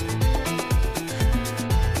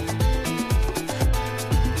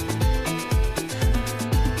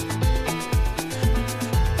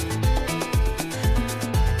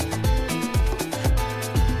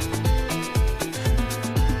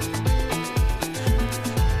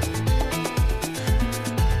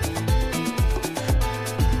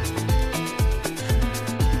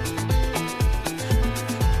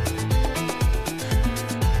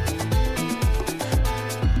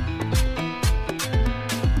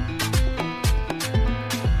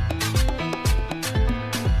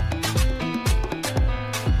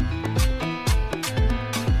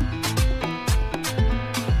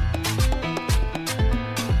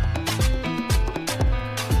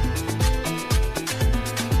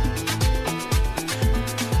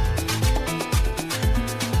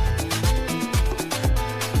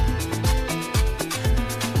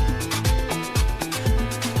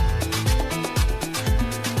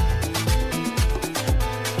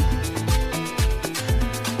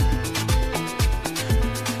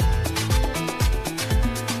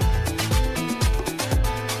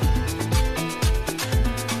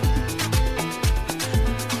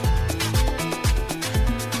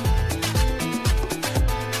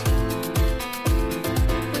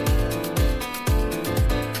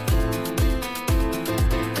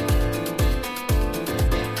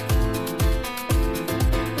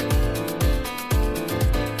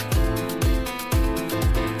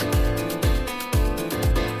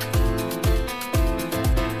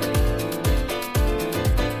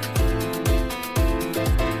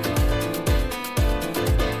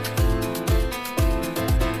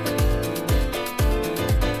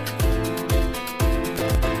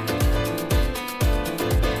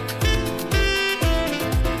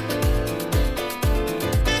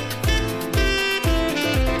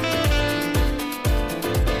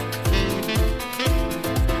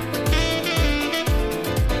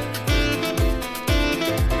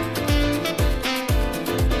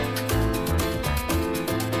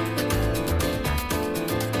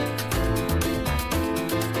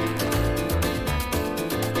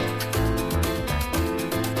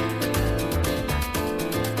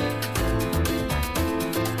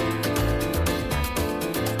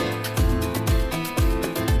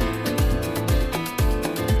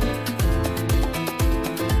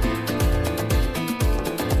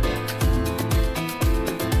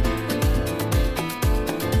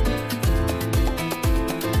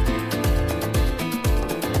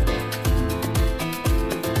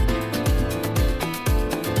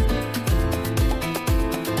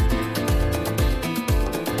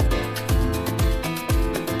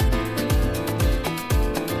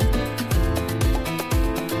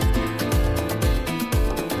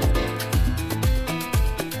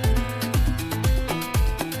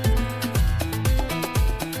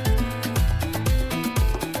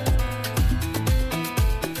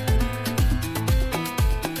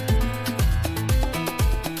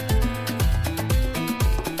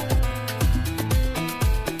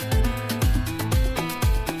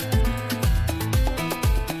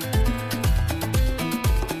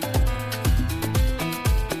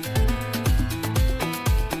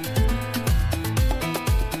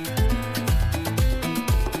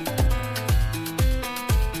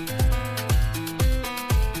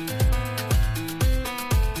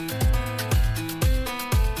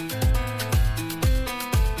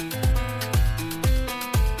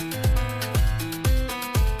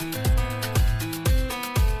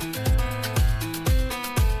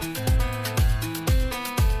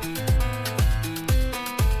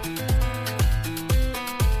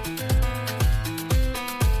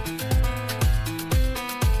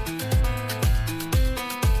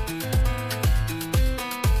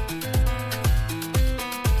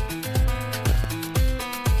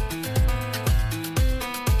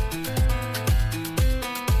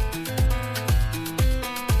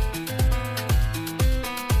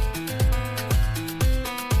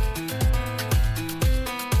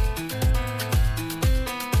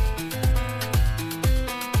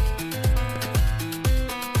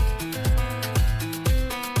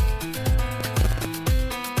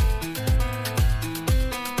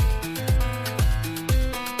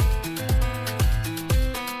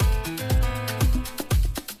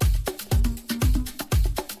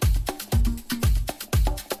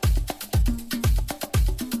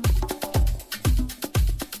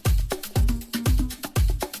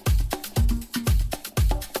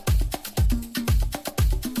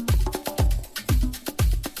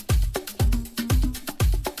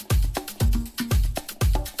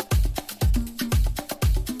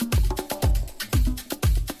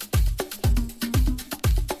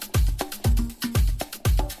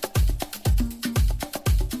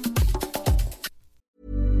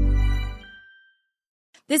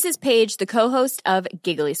 This is Paige, the co-host of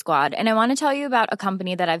Giggly Squad, and I want to tell you about a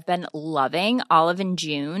company that I've been loving, Olive &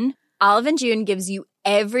 June. Olive & June gives you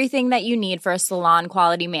everything that you need for a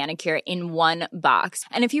salon-quality manicure in one box.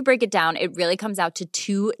 And if you break it down, it really comes out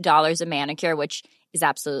to $2 a manicure, which is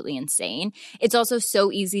absolutely insane. It's also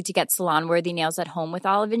so easy to get salon-worthy nails at home with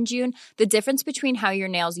Olive & June. The difference between how your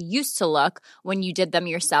nails used to look when you did them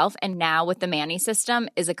yourself and now with the Mani system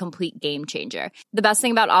is a complete game changer. The best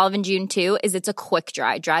thing about Olive & June, too, is it's a quick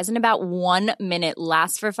dry. Dries in about 1 minute,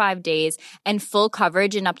 lasts for 5 days, and full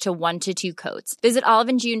coverage in up to 1 to 2 coats. Visit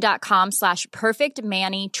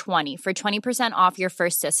oliveandjune.com/perfectmani20 for 20% off your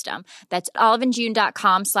first system. That's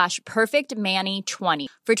oliveandjune.com/perfectmani20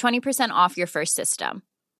 for 20% off your first system.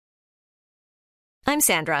 I'm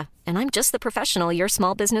Sandra, and I'm just the professional your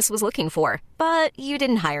small business was looking for. But you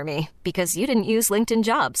didn't hire me because you didn't use LinkedIn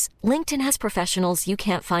Jobs. LinkedIn has professionals you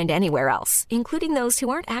can't find anywhere else, including those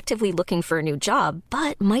who aren't actively looking for a new job,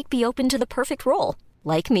 but might be open to the perfect role,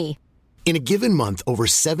 like me. In a given month, over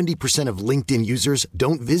 70% of LinkedIn users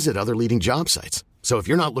don't visit other leading job sites. So if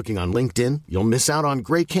you're not looking on LinkedIn, you'll miss out on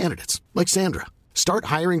great candidates, like Sandra. Start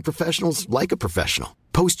hiring professionals like a professional.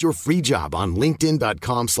 Post your free job on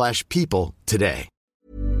linkedin.com/people today.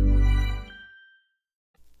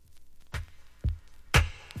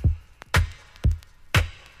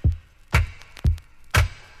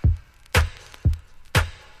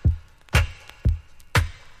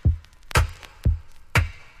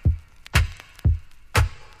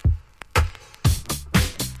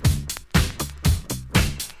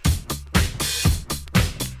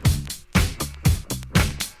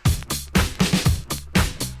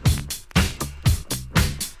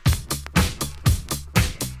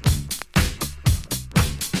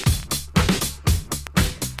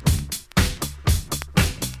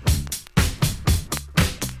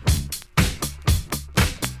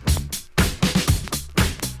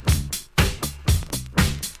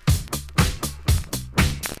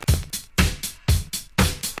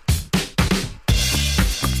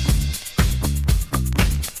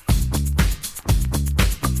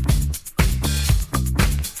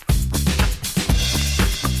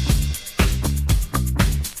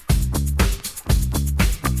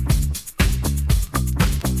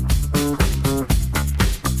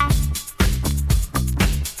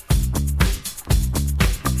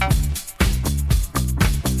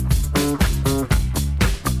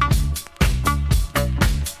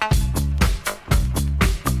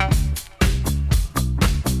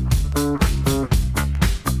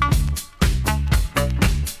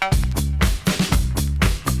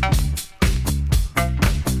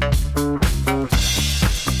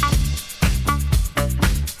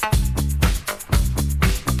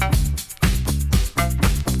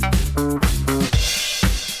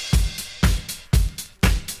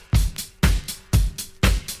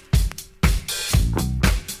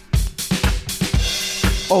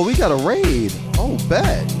 Oh, we got a raid. Oh,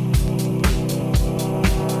 bet.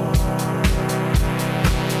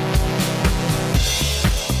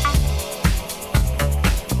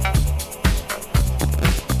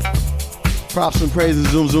 Props and praises,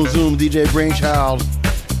 zoom, DJ Brainchild.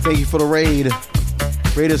 Thank you for the raid.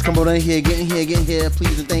 Raiders, come on in here, get in here,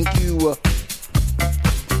 please and thank you.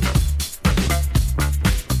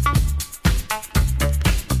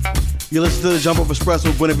 You listen to the Jumpoff Express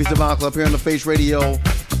with Buena Vista Club here on the Face Radio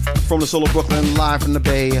from the soul of Brooklyn, live from the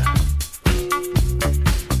Bay.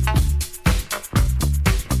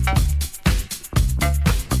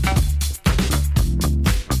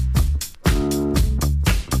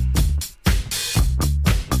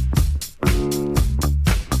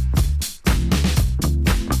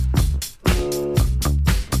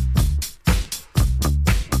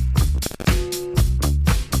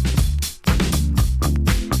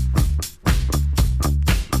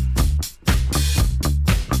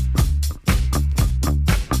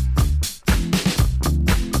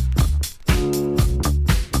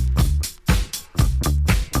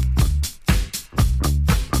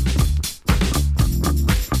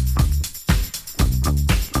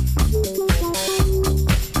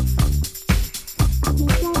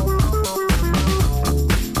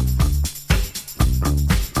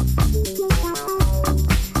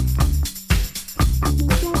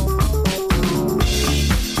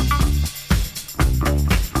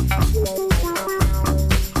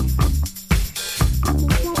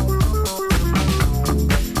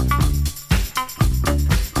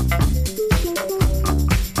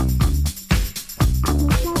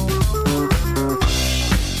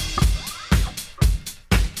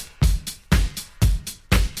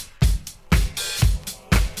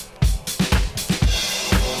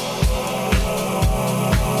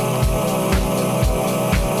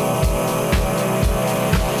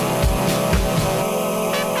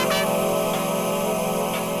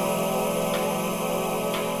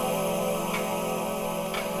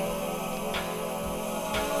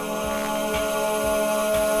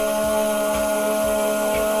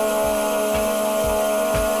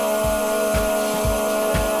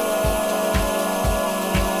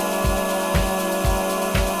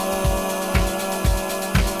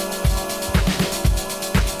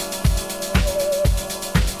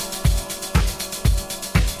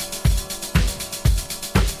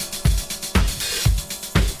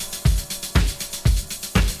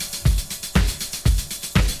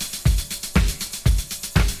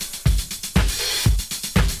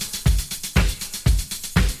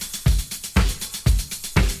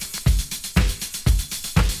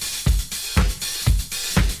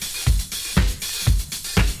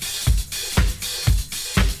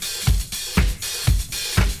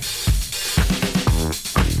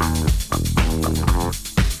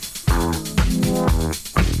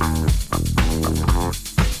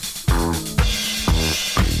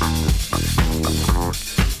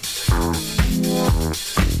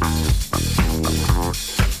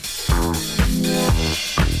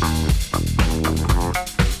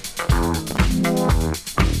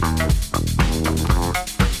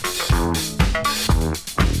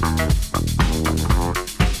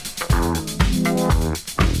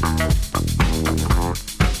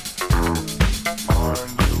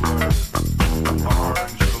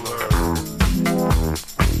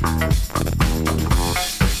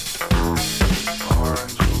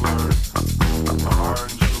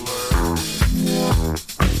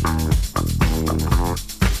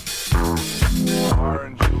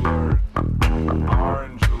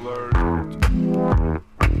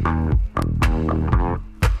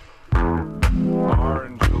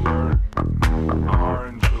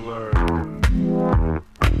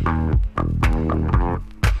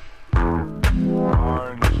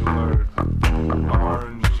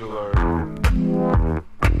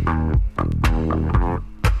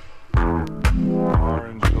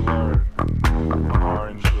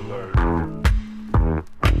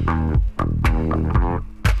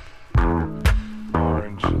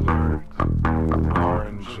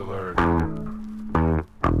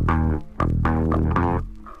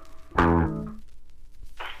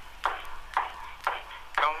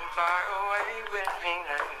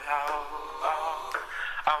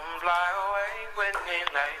 me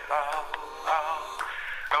like oh, oh.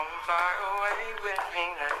 Come fly away with me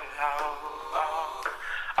like oh, oh.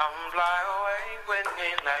 Fly away with me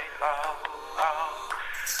like oh, oh.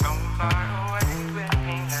 Come fly away with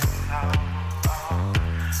me like oh, oh.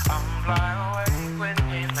 Fly away with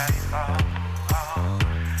me like oh, oh.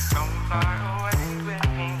 Come fly away with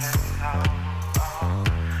me like oh, oh.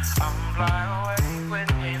 Fly away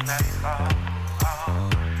with me like oh,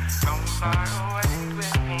 oh. Come fly away with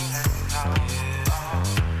me like oh, oh.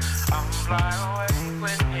 Fly away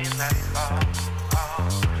with me like oh, oh.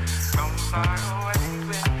 Come fly away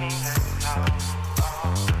with me like oh,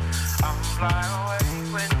 oh. Fly away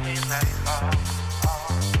with me like oh,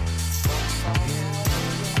 oh.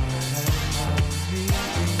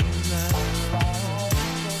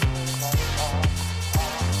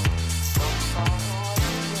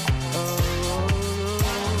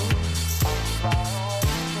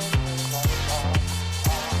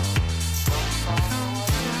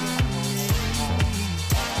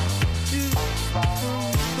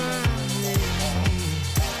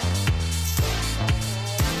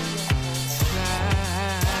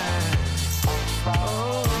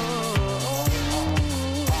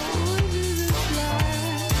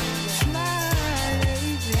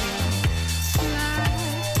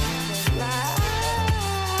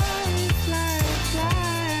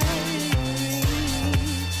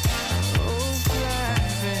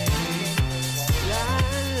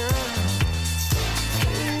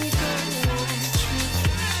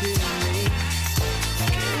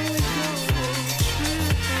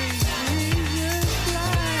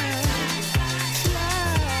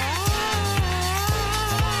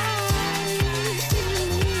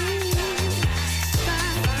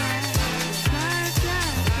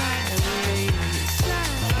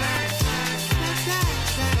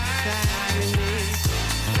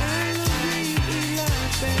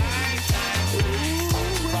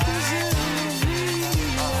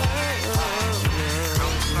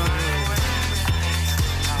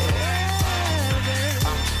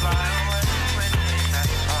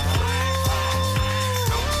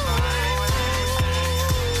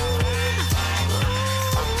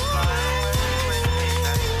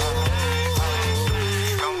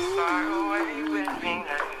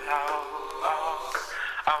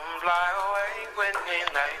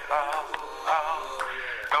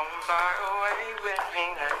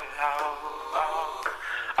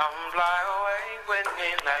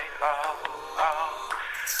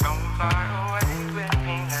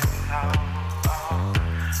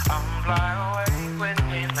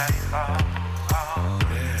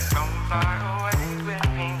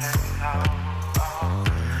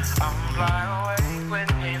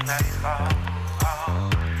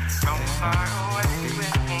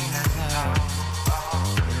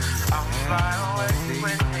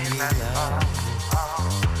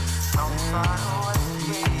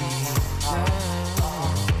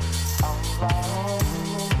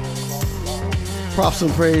 Props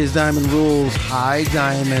and praise, Diamond Rules. Hi,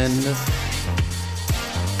 Diamond.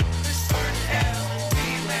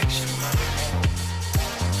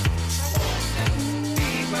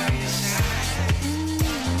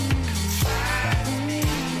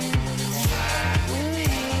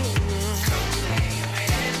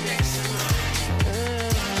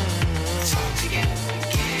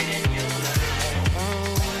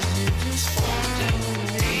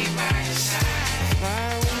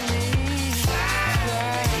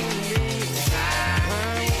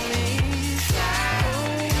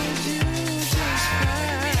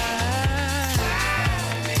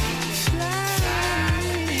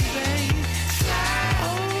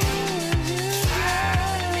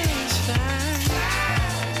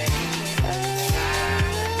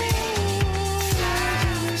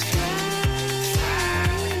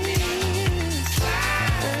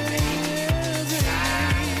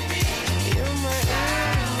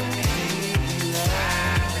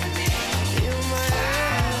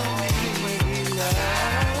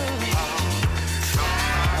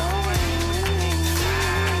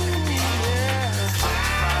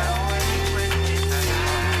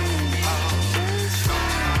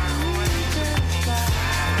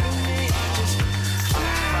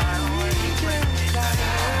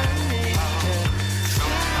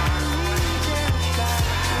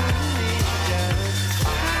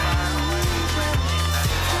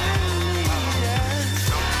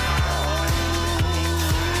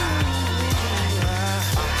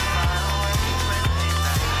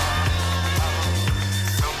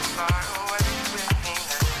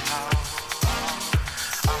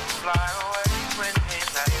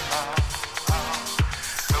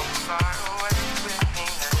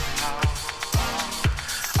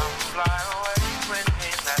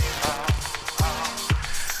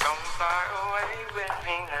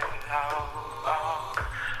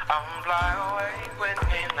 fly away when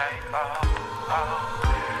midnight falls.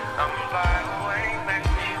 Come fly away with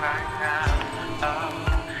me right now.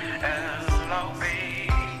 L-O-V,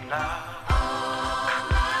 love.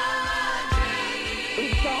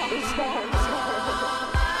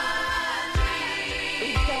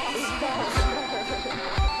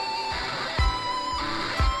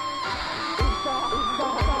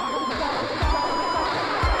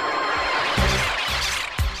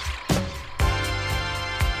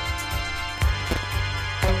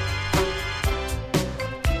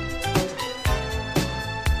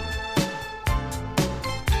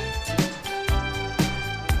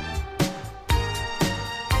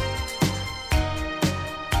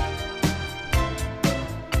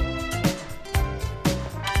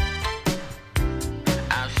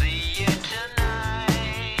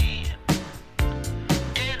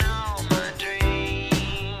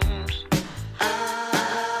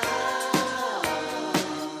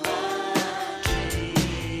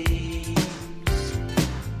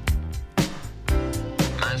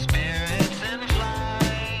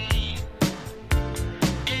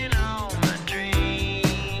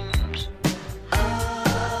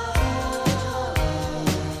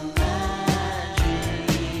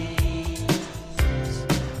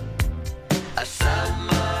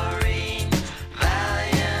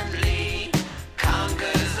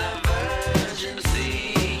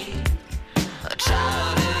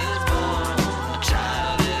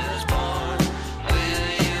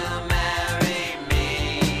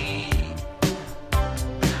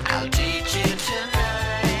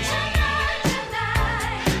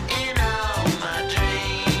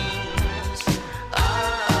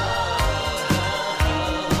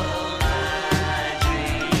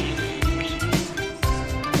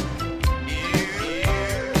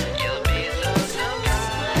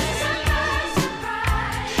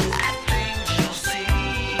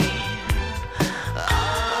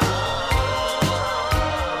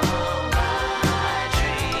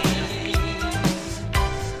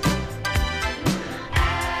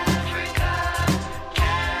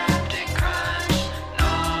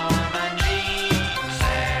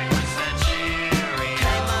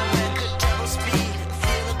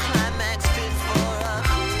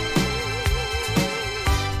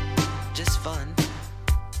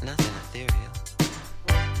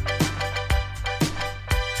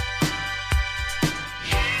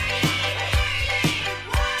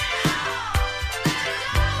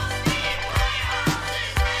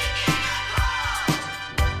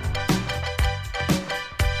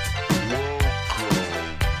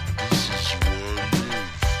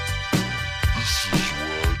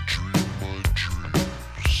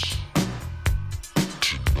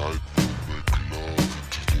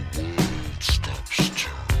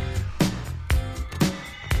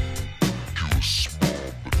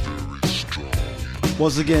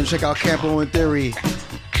 Once again, check out Campo in Theory.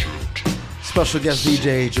 Special guest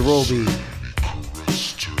DJ, Jerobi.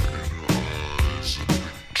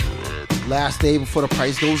 Last day before the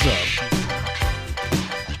price goes up.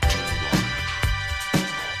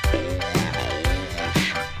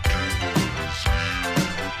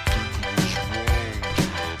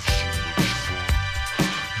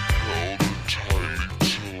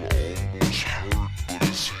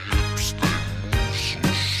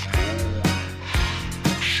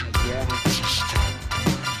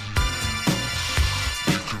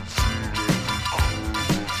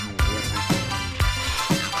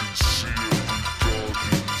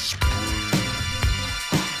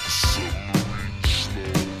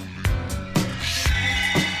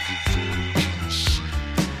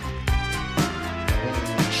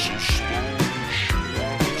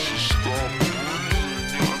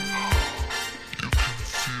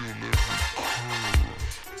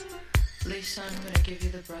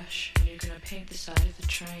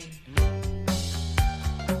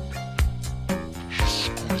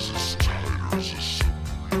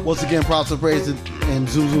 Once again, props and praise and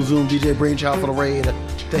zoom DJ Brainchild for the raid.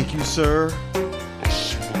 Thank you, sir.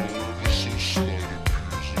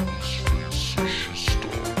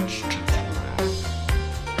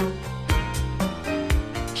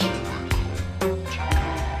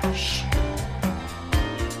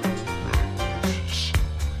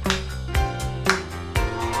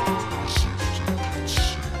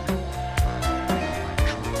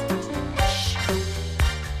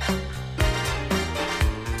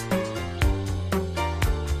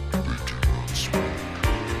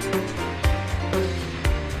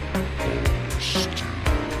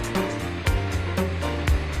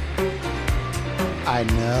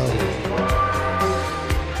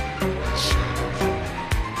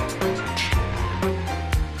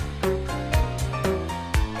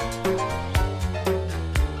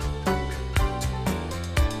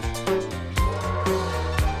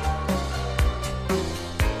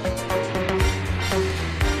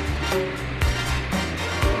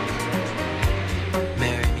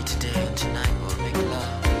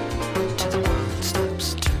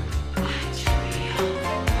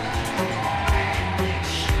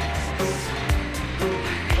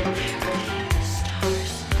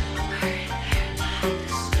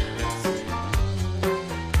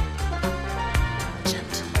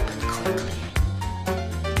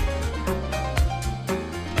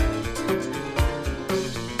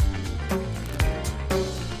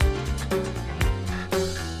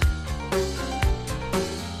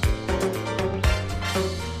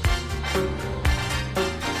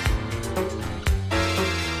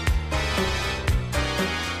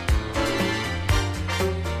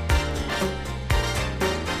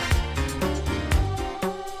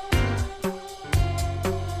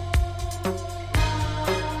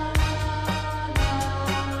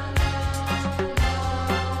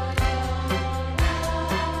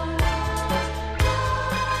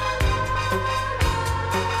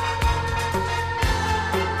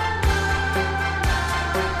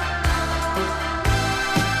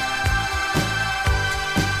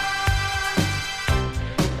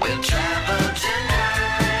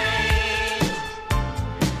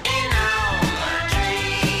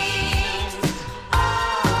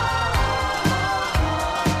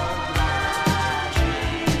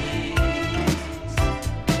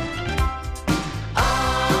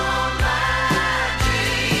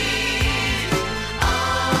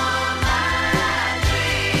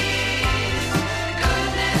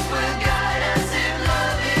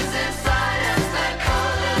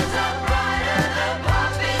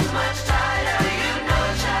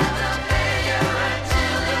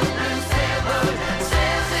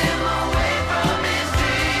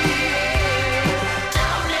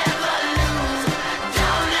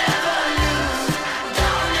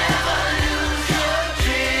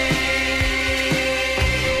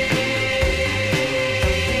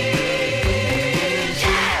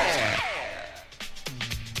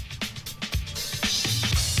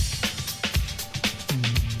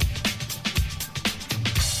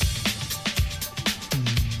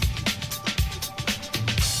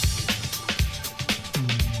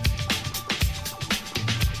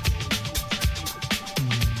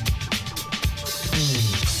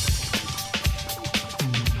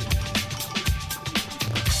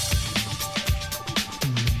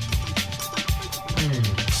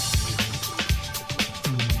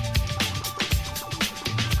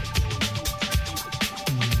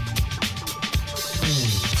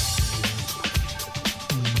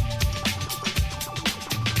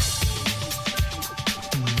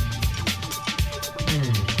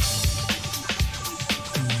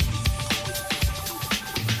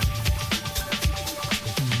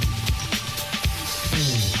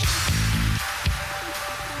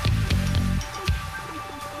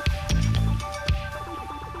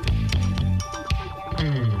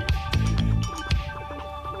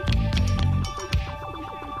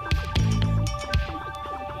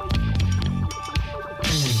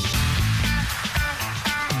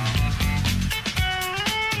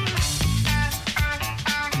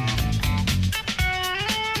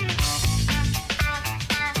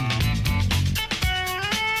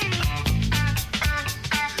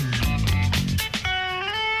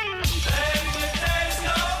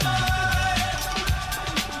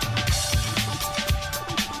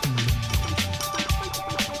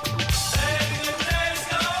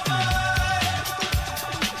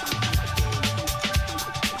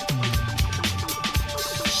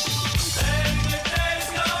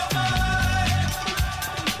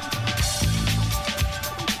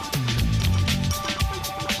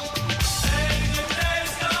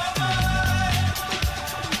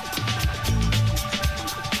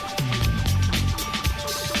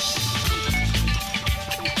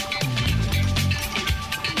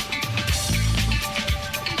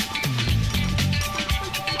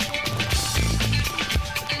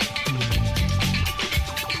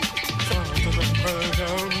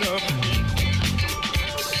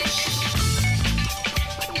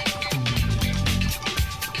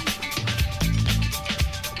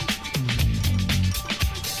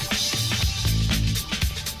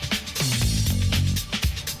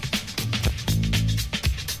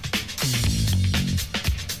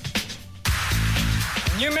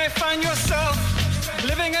 And you may find yourself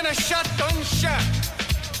living in a shotgun shack.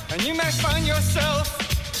 And you may find yourself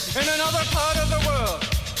in another part of the world.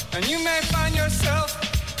 And you may find yourself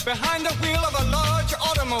behind the wheel of a large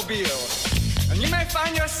automobile. And you may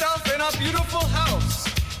find yourself in a beautiful house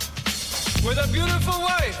with a beautiful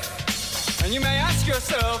wife. And you may ask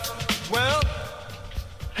yourself, well,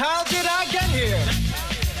 how did I get here?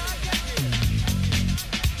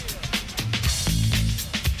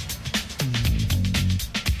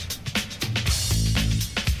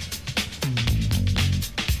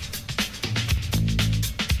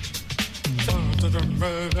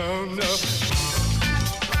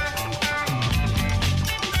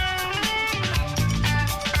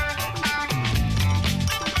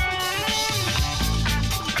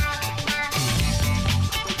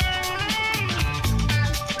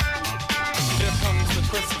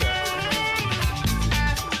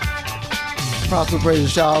 Props and praise and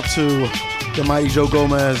shout out to the mighty Joe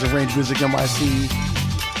Gomez and Range Music NYC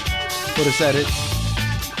for this edit.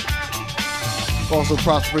 Also,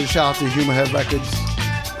 props and praise and shout out to Human Head Records,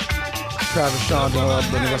 Travis Shonda,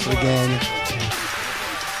 and the rest of the gang.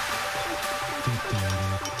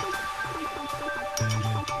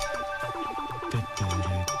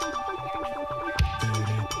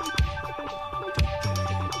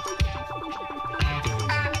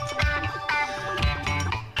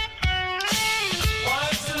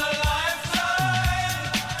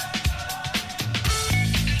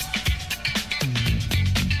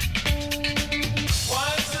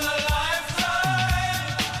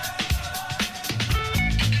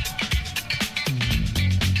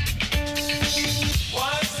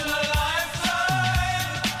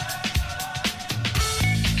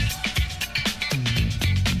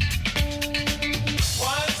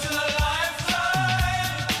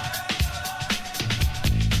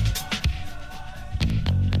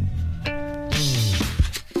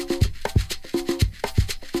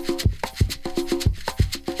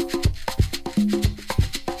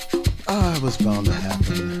 It was bound to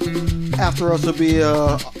happen. After us will be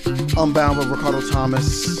Unbound with Ricardo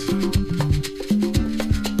Thomas.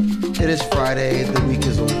 It is Friday. The week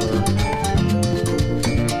is over.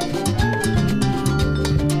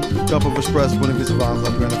 Jumpoff Express, Buena Vista Vibes,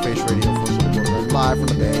 Club Grand Face Radio, live from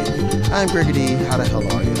the Bay. I'm Greg D. How the hell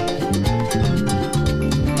are you?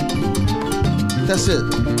 That's it.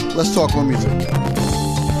 Let's talk more music.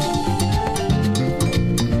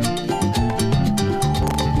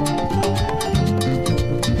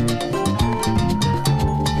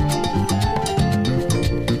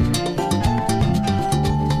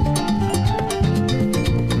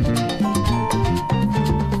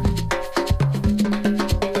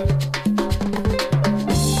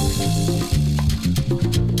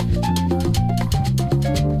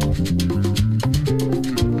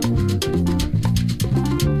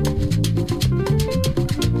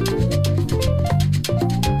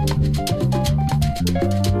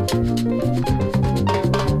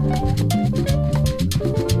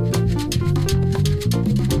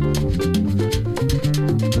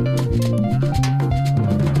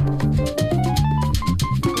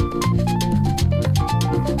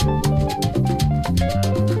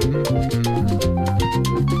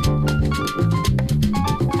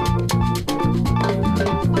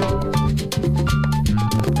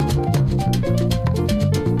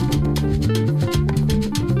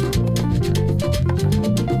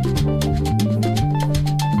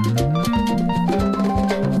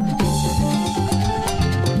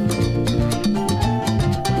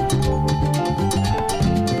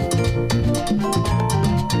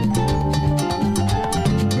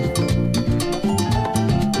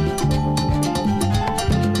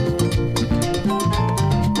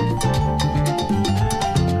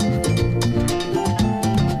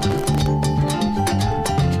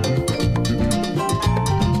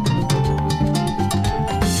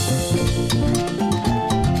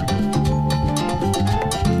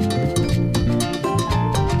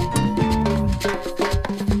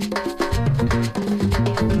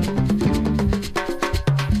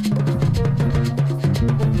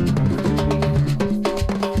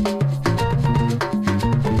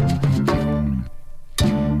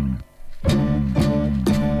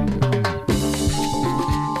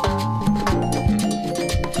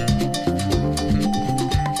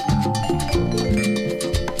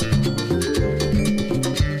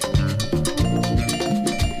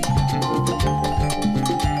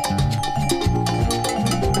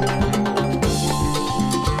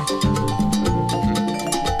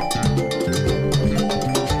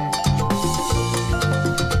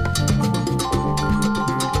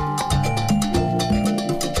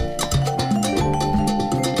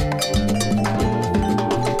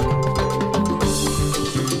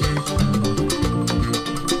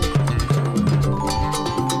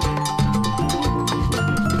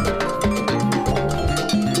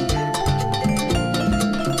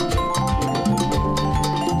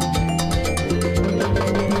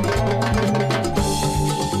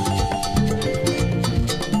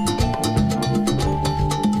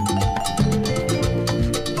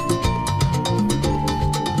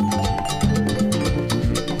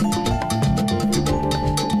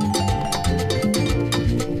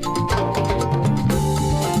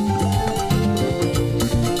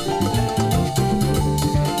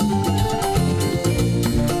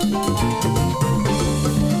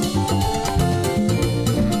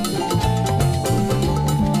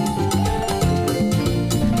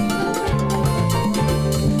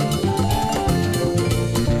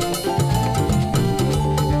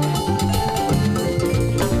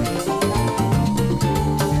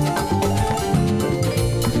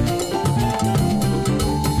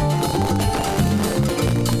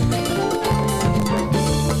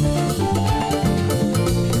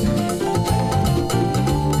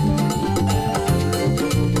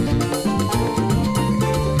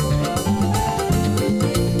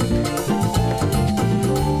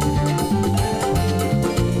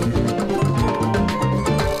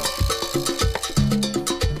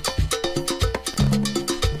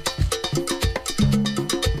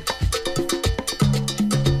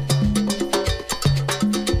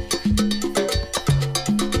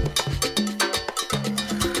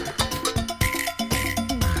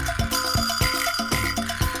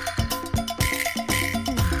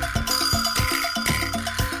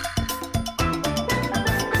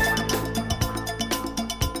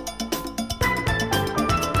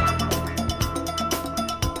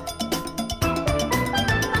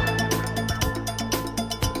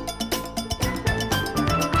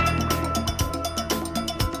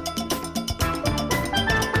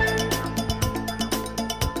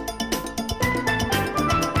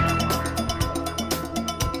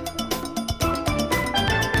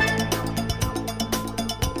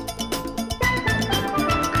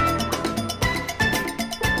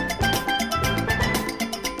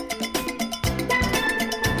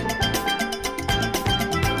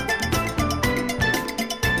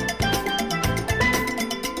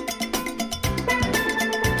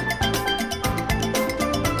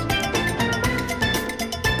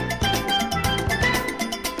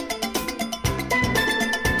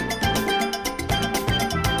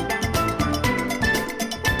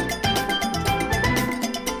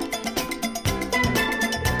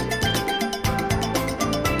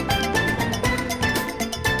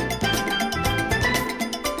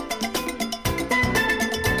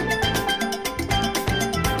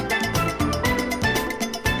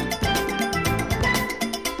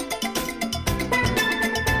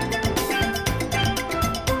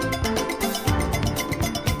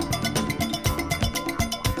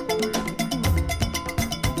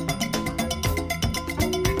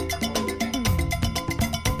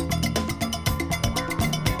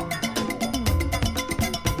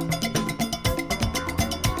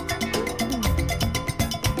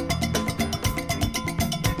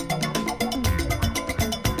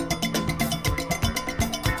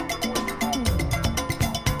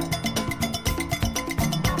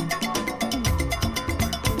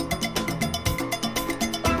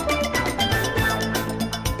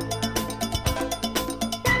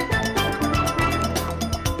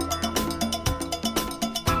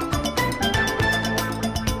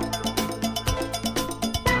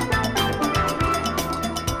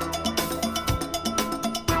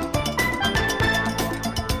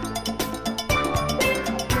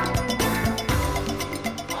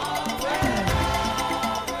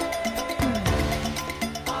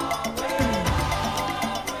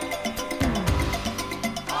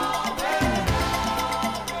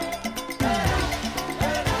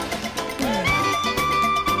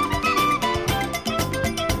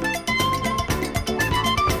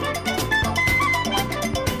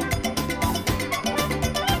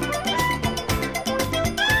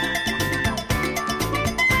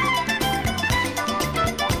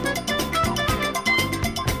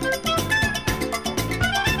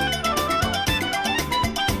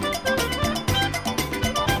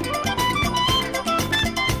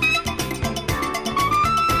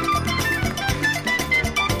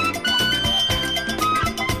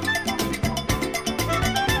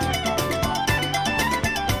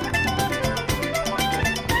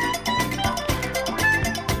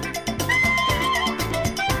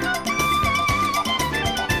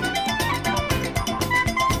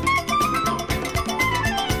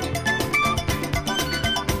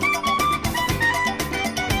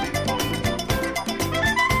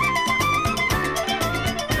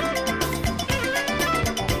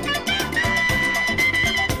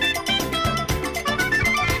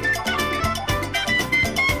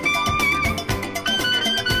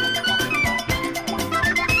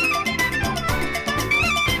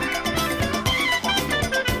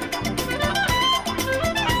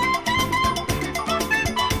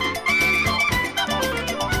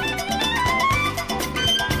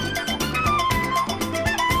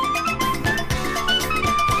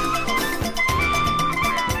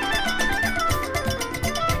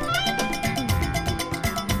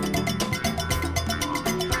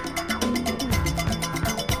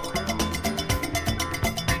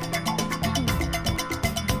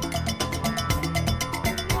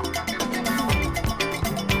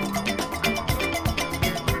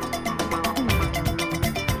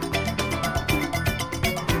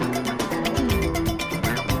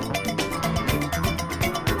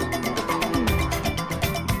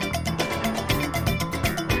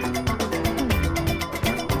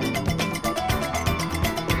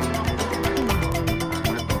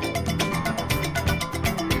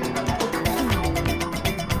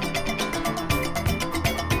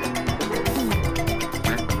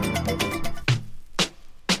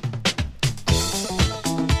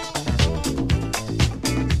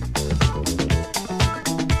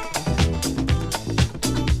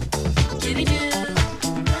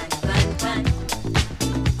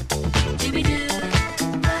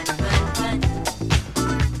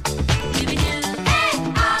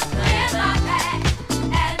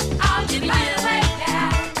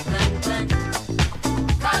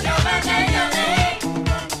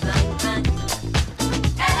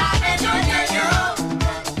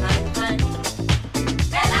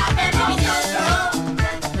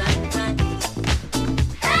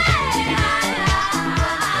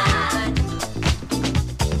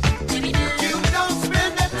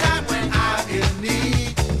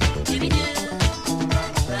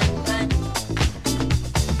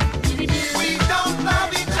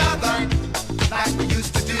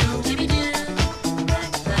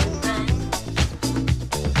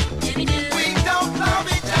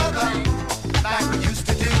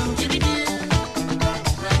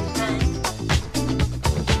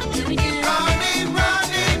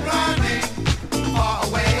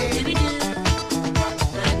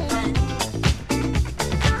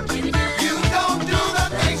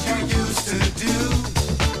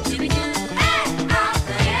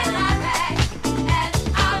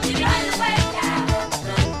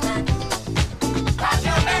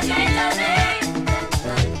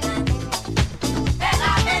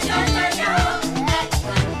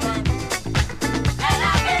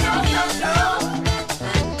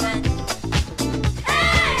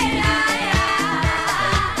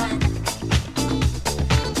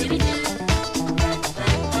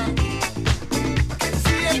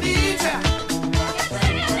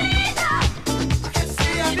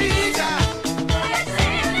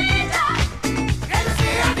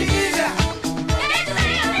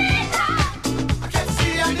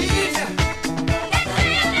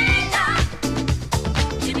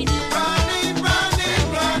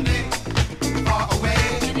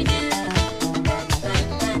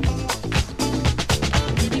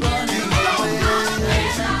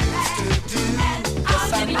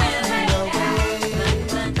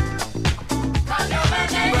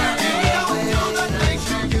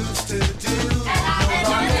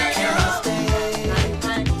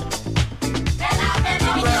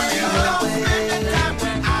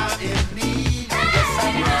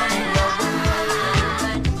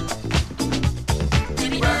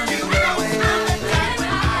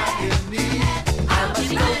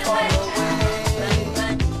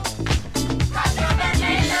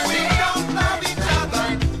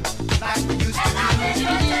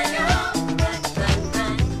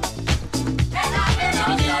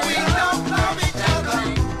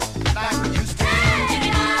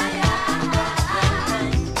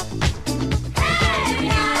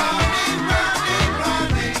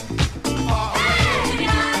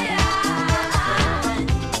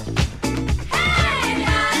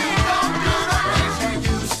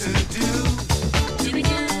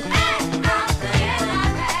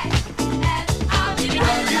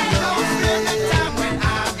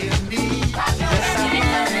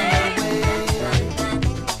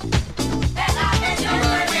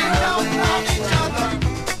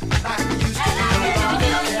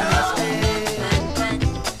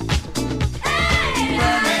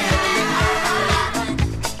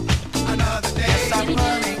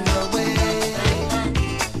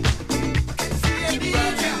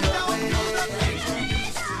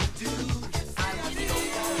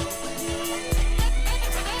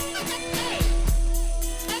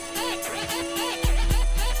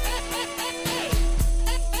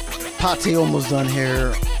 Party almost done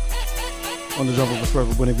here on the Jumpoff Express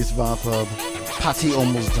with Buena Vista Vibe Club. Party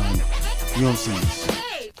almost done. UMC's.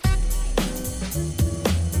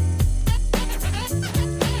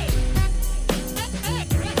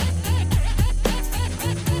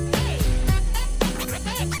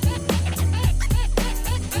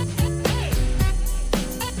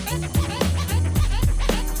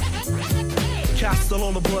 Still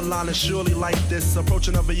on the borderline and surely like this.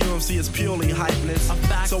 Approaching of a UMC is purely hypeness.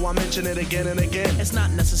 So I mention it again and again. It's not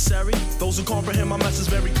necessary. Those who comprehend my message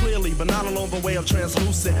very clearly, but not along the way of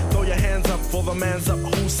translucent. Throw your hands up for the man's up.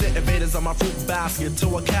 Who sit invaders of my fruit basket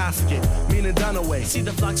to a casket, meaning done away. See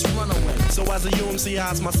the flocks run away. So as a UMC,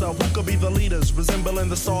 I ask myself, who could be the leaders, resembling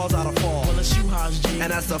the stars out of fall? Well, it's you, Haj G.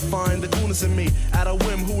 And as to find the coolness in me, at a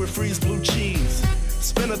whim, who would freeze blue cheese?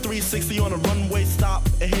 Spin a 360 on a runway stop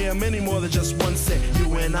and hear many more than just one set.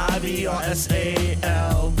 UNIVRSAL.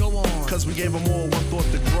 Go on. Cause we gave them all one thought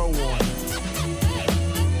to grow on.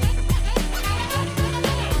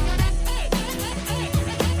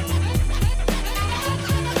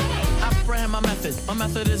 My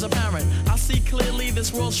method is apparent. I see clearly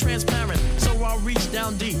this world's transparent. So I'll reach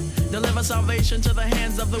down deep, deliver salvation to the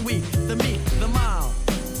hands of the weak, the meek, the mild,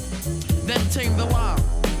 then tame the wild.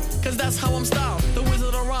 Cause that's how I'm styled, the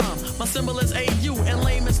wizard of rhyme. My symbol is AU and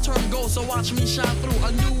layman's term gold. So watch me shine through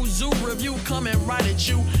a new zoo review coming right at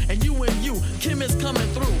you. And you, Kim is coming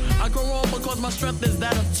through. I grow on because my strength is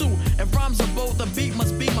that of two. If rhymes are both, the beat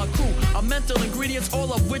must be my crew. A mental ingredients,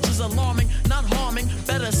 all of which is alarming, not harming,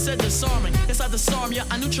 better said disarming. Yes, I disarm you,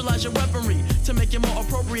 I neutralize your weaponry to make it more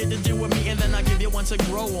appropriate to deal with me, and then I give you one to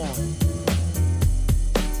grow on.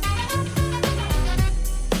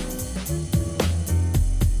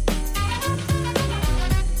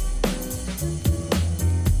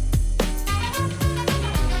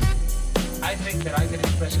 I think that I can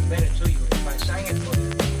express it better to you if I sang it for you.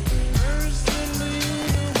 Personally,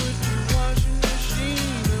 with the washing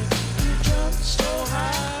machine, you jump so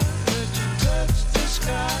high that you touch the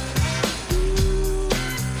sky.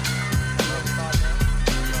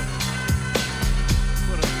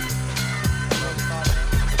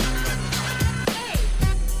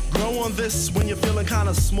 Grow on this when you're feeling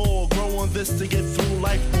kinda small. Grow on this to get through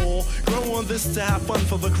life all. Grow on this to have fun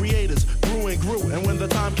for the creators. Grew and grew, and when the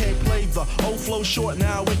time came, played the old flow short.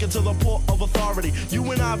 Now wicked to the port of authority.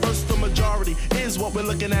 You and I versus the majority is what we're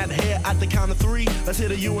looking at here. At the count of three, let's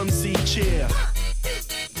hit a UMC cheer.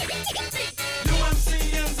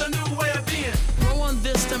 UMC's a new way of being. Grow on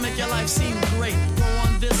this to make your life seem great. Grow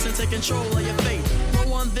on this and take control of your fate.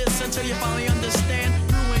 Grow on this until you finally understand.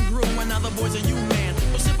 Grew and grew, and now the boys are you, man.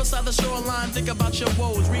 So sit beside the shoreline, think about your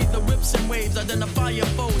woes. Read the whips and waves, identify your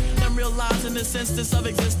foes. Then realize in this instance of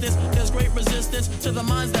existence, there's great resistance to the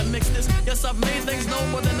minds that mix this. Yes, I've made things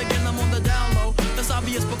known, but then again, I'm on the down low. That's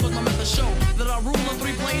obvious because my methods show that I rule on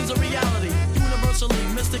three planes of reality. Universally,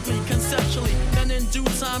 mystically, conceptually. Then in due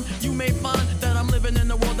time, you may find that I'm living in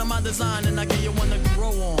the world of my design, and I give you one to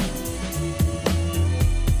grow on.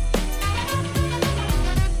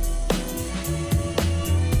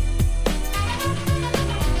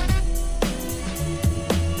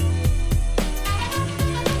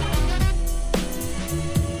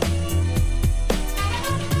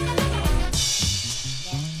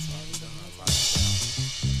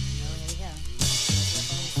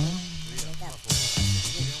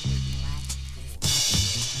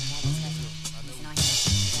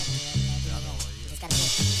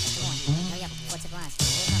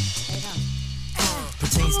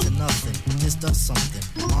 Pertains to nothing, this does something.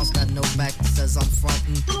 Mom's got no back, says I'm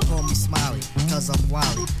frontin'. Call me Smiley, cause I'm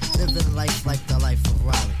wily. Living life like the life of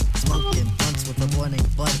Riley. Smoking blunts with a boy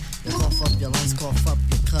named Bud. You cough up your lungs, cough up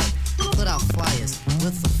your cut. Put out fires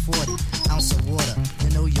with a 40 ounce of water. You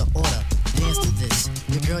know your order. Dance to this,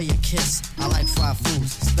 your girl you kiss. I like fried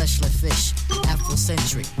foods, especially fish.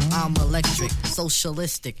 Afrocentric, I'm electric,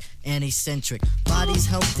 socialistic, and eccentric. Body's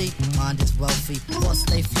healthy, mind is wealthy. Thoughts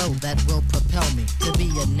they flow that will propel me to be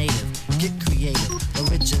a native. Get creative,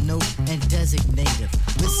 original, and designative.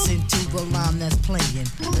 Listen to the line that's playing.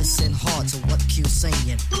 Listen hard to what Q's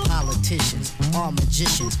saying. Politicians are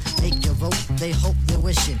magicians. Make your vote, they hope they're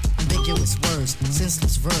wishing. Ambiguous words,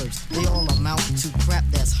 senseless verbs. They all amount to crap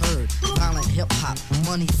that's heard. Violent hip-hop,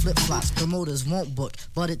 money flip-flops. Promoters won't book,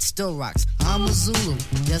 but it still rocks. I'm a Zulu,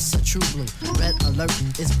 yes, a true blue. Red alert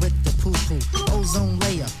is with the poo-poo. Ozone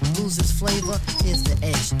layer loses flavor. Here's the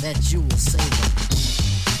edge that you will savor.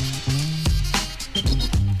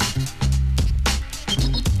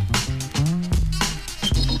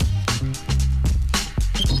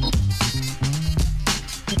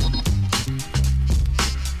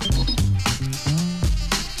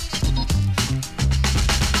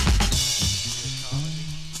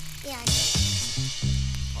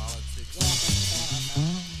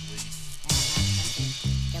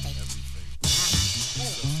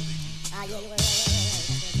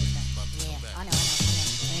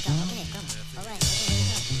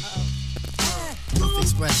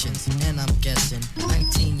 expressions, and I'm guessing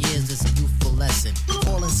 19 years is a youthful lesson.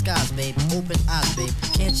 Falling skies, babe, open eyes, babe.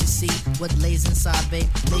 Can't you see what lays inside, babe?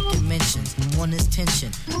 Making mentions on this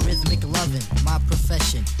tension, rhythmic loving, my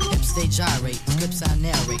profession. Hips they gyrate, scripts I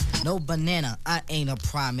narrate. No banana, I ain't a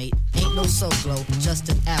primate. Ain't no soul glow, just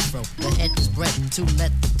an afro. The head is bred to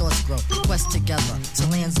let the thoughts grow. Quest together to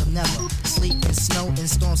lands of never. Sleet and snow and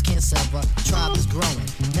storms can't sever. Tribe is growing,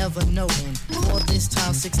 never knowing. For this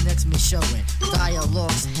time, six necks me showing.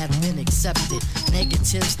 Dialogues have been accepted.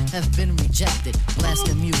 Negatives have been rejected.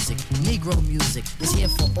 Blasting music, Negro music is here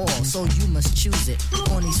for all, so you must choose it.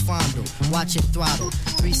 Hornies fondle, watch it throttle.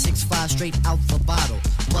 365 straight out the bottle.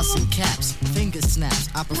 Busting caps, finger snaps.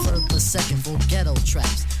 I prefer the second for ghetto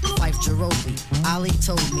traps. Fife Jerobi, Ali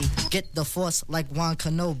told me, get the force like Juan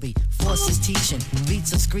Kenobi. Force is teaching,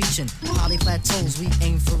 beats are screeching. Poly plateaus we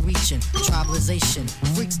aim for reaching. Tribalization,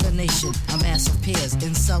 freaks the nation. A mass of peers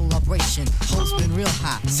in celebration. Hope's been real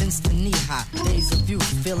high since the knee high. Days of youth,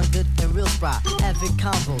 feeling good and real spry. Having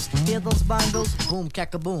combos, hear those bongos? Boom,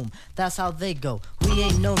 cack-a-boom, that's how they go. We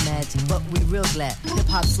ain't nomads, but we real glad.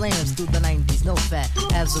 Hip-hop slams through the 90s, no fat.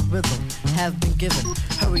 As a rhythm, have been given.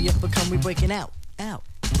 Hurry up, become we breaking out.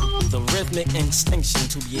 The rhythmic instinction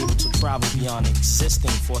to be able to travel beyond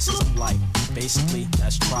existing forces of life. Basically,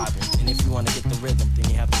 that's tribal. And if you want to get the rhythm, then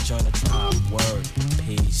you have to join a tribe. Word.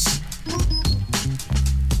 Peace.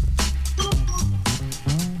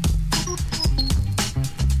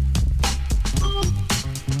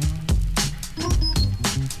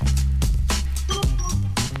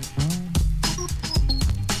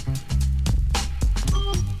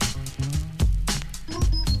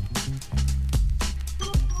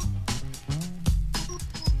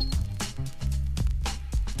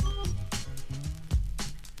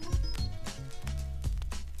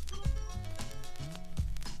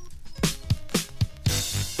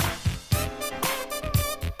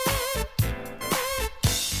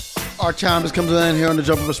 Our time has come to an end here on the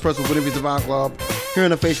Jumpoff Express with Buena Vista Vibe Club. Here in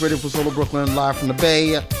the Face Radio for Solo Brooklyn, live from the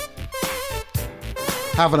Bay.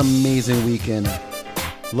 Have an amazing weekend.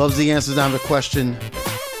 Loves the answers down to the question.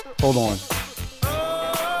 Hold on.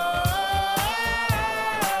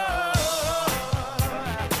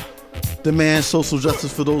 Demand social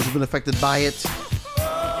justice for those who've been affected by it.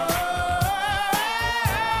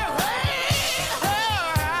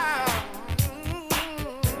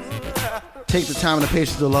 Take the time and the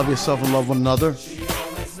patience to love yourself and love one another.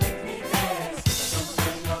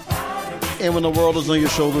 And when the world is on your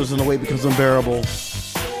shoulders and the weight becomes unbearable,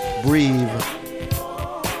 breathe.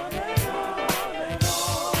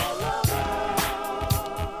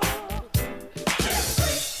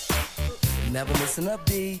 Never missing a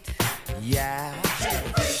beat, yeah.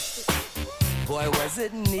 Boy, was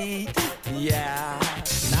it neat, yeah.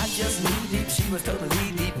 Not just knee deep, she was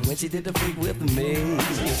totally deep when she did the freak with me.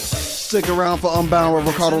 Stick around for Unbound with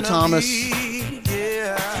Ricardo Thomas.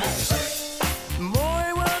 Yeah.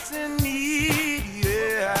 Boy, was it neat,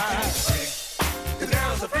 yeah. The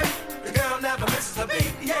girl's a freak, the girl never misses a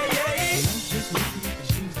beat, yeah, yeah. Just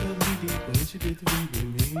she was totally deep when she did the freak with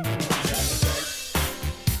me.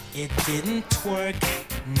 It didn't work,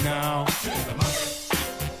 no.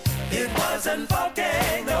 It wasn't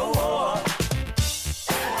funky no more.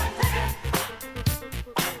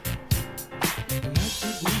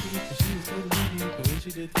 She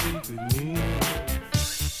did the with me.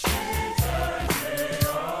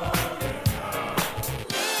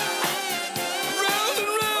 Round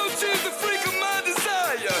and round, she's the freak of my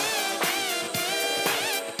desire.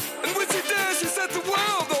 And when she does, she sets the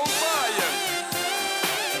world on fire.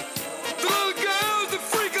 The little girl's the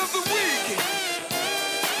freak of the week.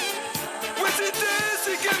 When she does,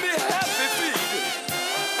 she gives me happy feet.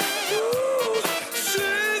 Ooh,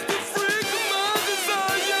 she's the freak of my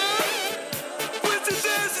desire. When she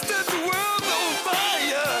does, she sets the world on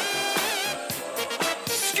fire.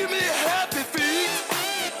 She gives me happy feet.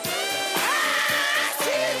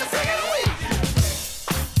 She's the freak of the week.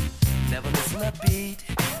 Never missing a beat,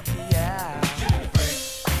 yeah.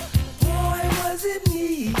 Boy, was it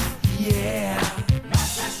neat, yeah.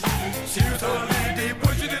 She was totally deep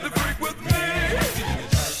when she did the freak with me.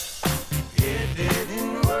 It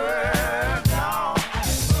didn't work, no.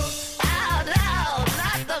 Oh, no,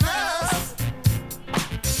 not the most.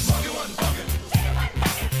 Funky wasn't funky.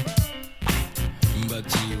 But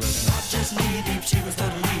she was not just knee deep, she was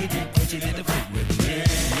totally deep when she did the freak with me.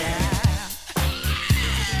 Yeah.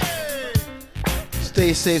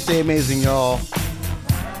 Stay safe, stay amazing, y'all.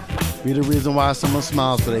 Be the reason why someone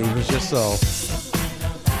smiles today, even just so.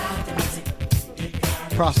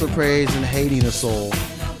 Prosper, praise, and hating the soul.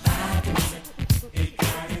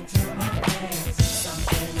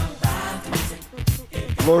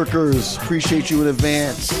 lurkers, appreciate you in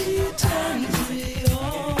advance.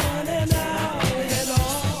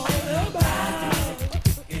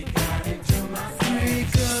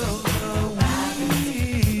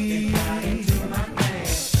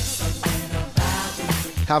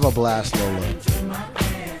 Have a blast, Lola.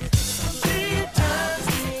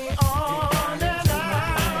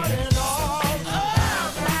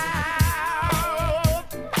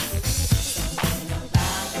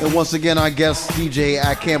 And once again, our guest DJ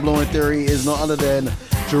at Camp Blow in Theory is no other than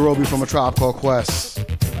Jerobi from A Tribe Called Quest.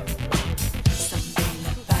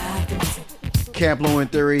 Camp Blow in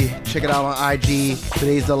Theory, check it out on IG.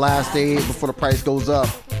 Today's the last day before the price goes up.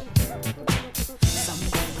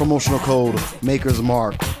 Promotional code, Maker's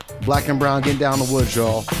Mark. Black and brown getting down the woods,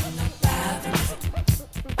 y'all.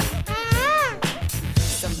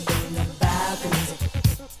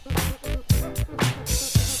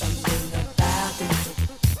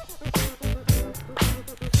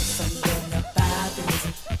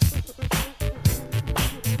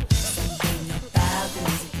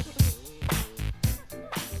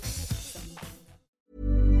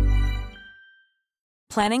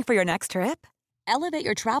 Planning for your next trip? Elevate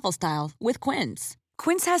your travel style with Quince.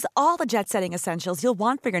 Quince has all the jet-setting essentials you'll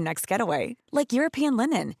want for your next getaway, like European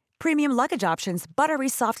linen, premium luggage options, buttery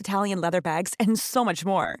soft Italian leather bags, and so much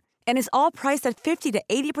more. And is all priced at 50 to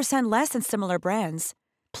 80% less than similar brands.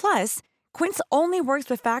 Plus, Quince only works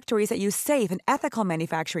with factories that use safe and ethical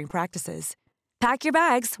manufacturing practices. Pack your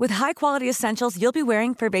bags with high-quality essentials you'll be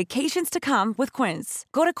wearing for vacations to come with Quince.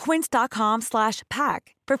 Go to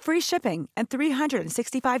quince.com/pack for free shipping and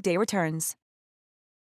 365-day returns.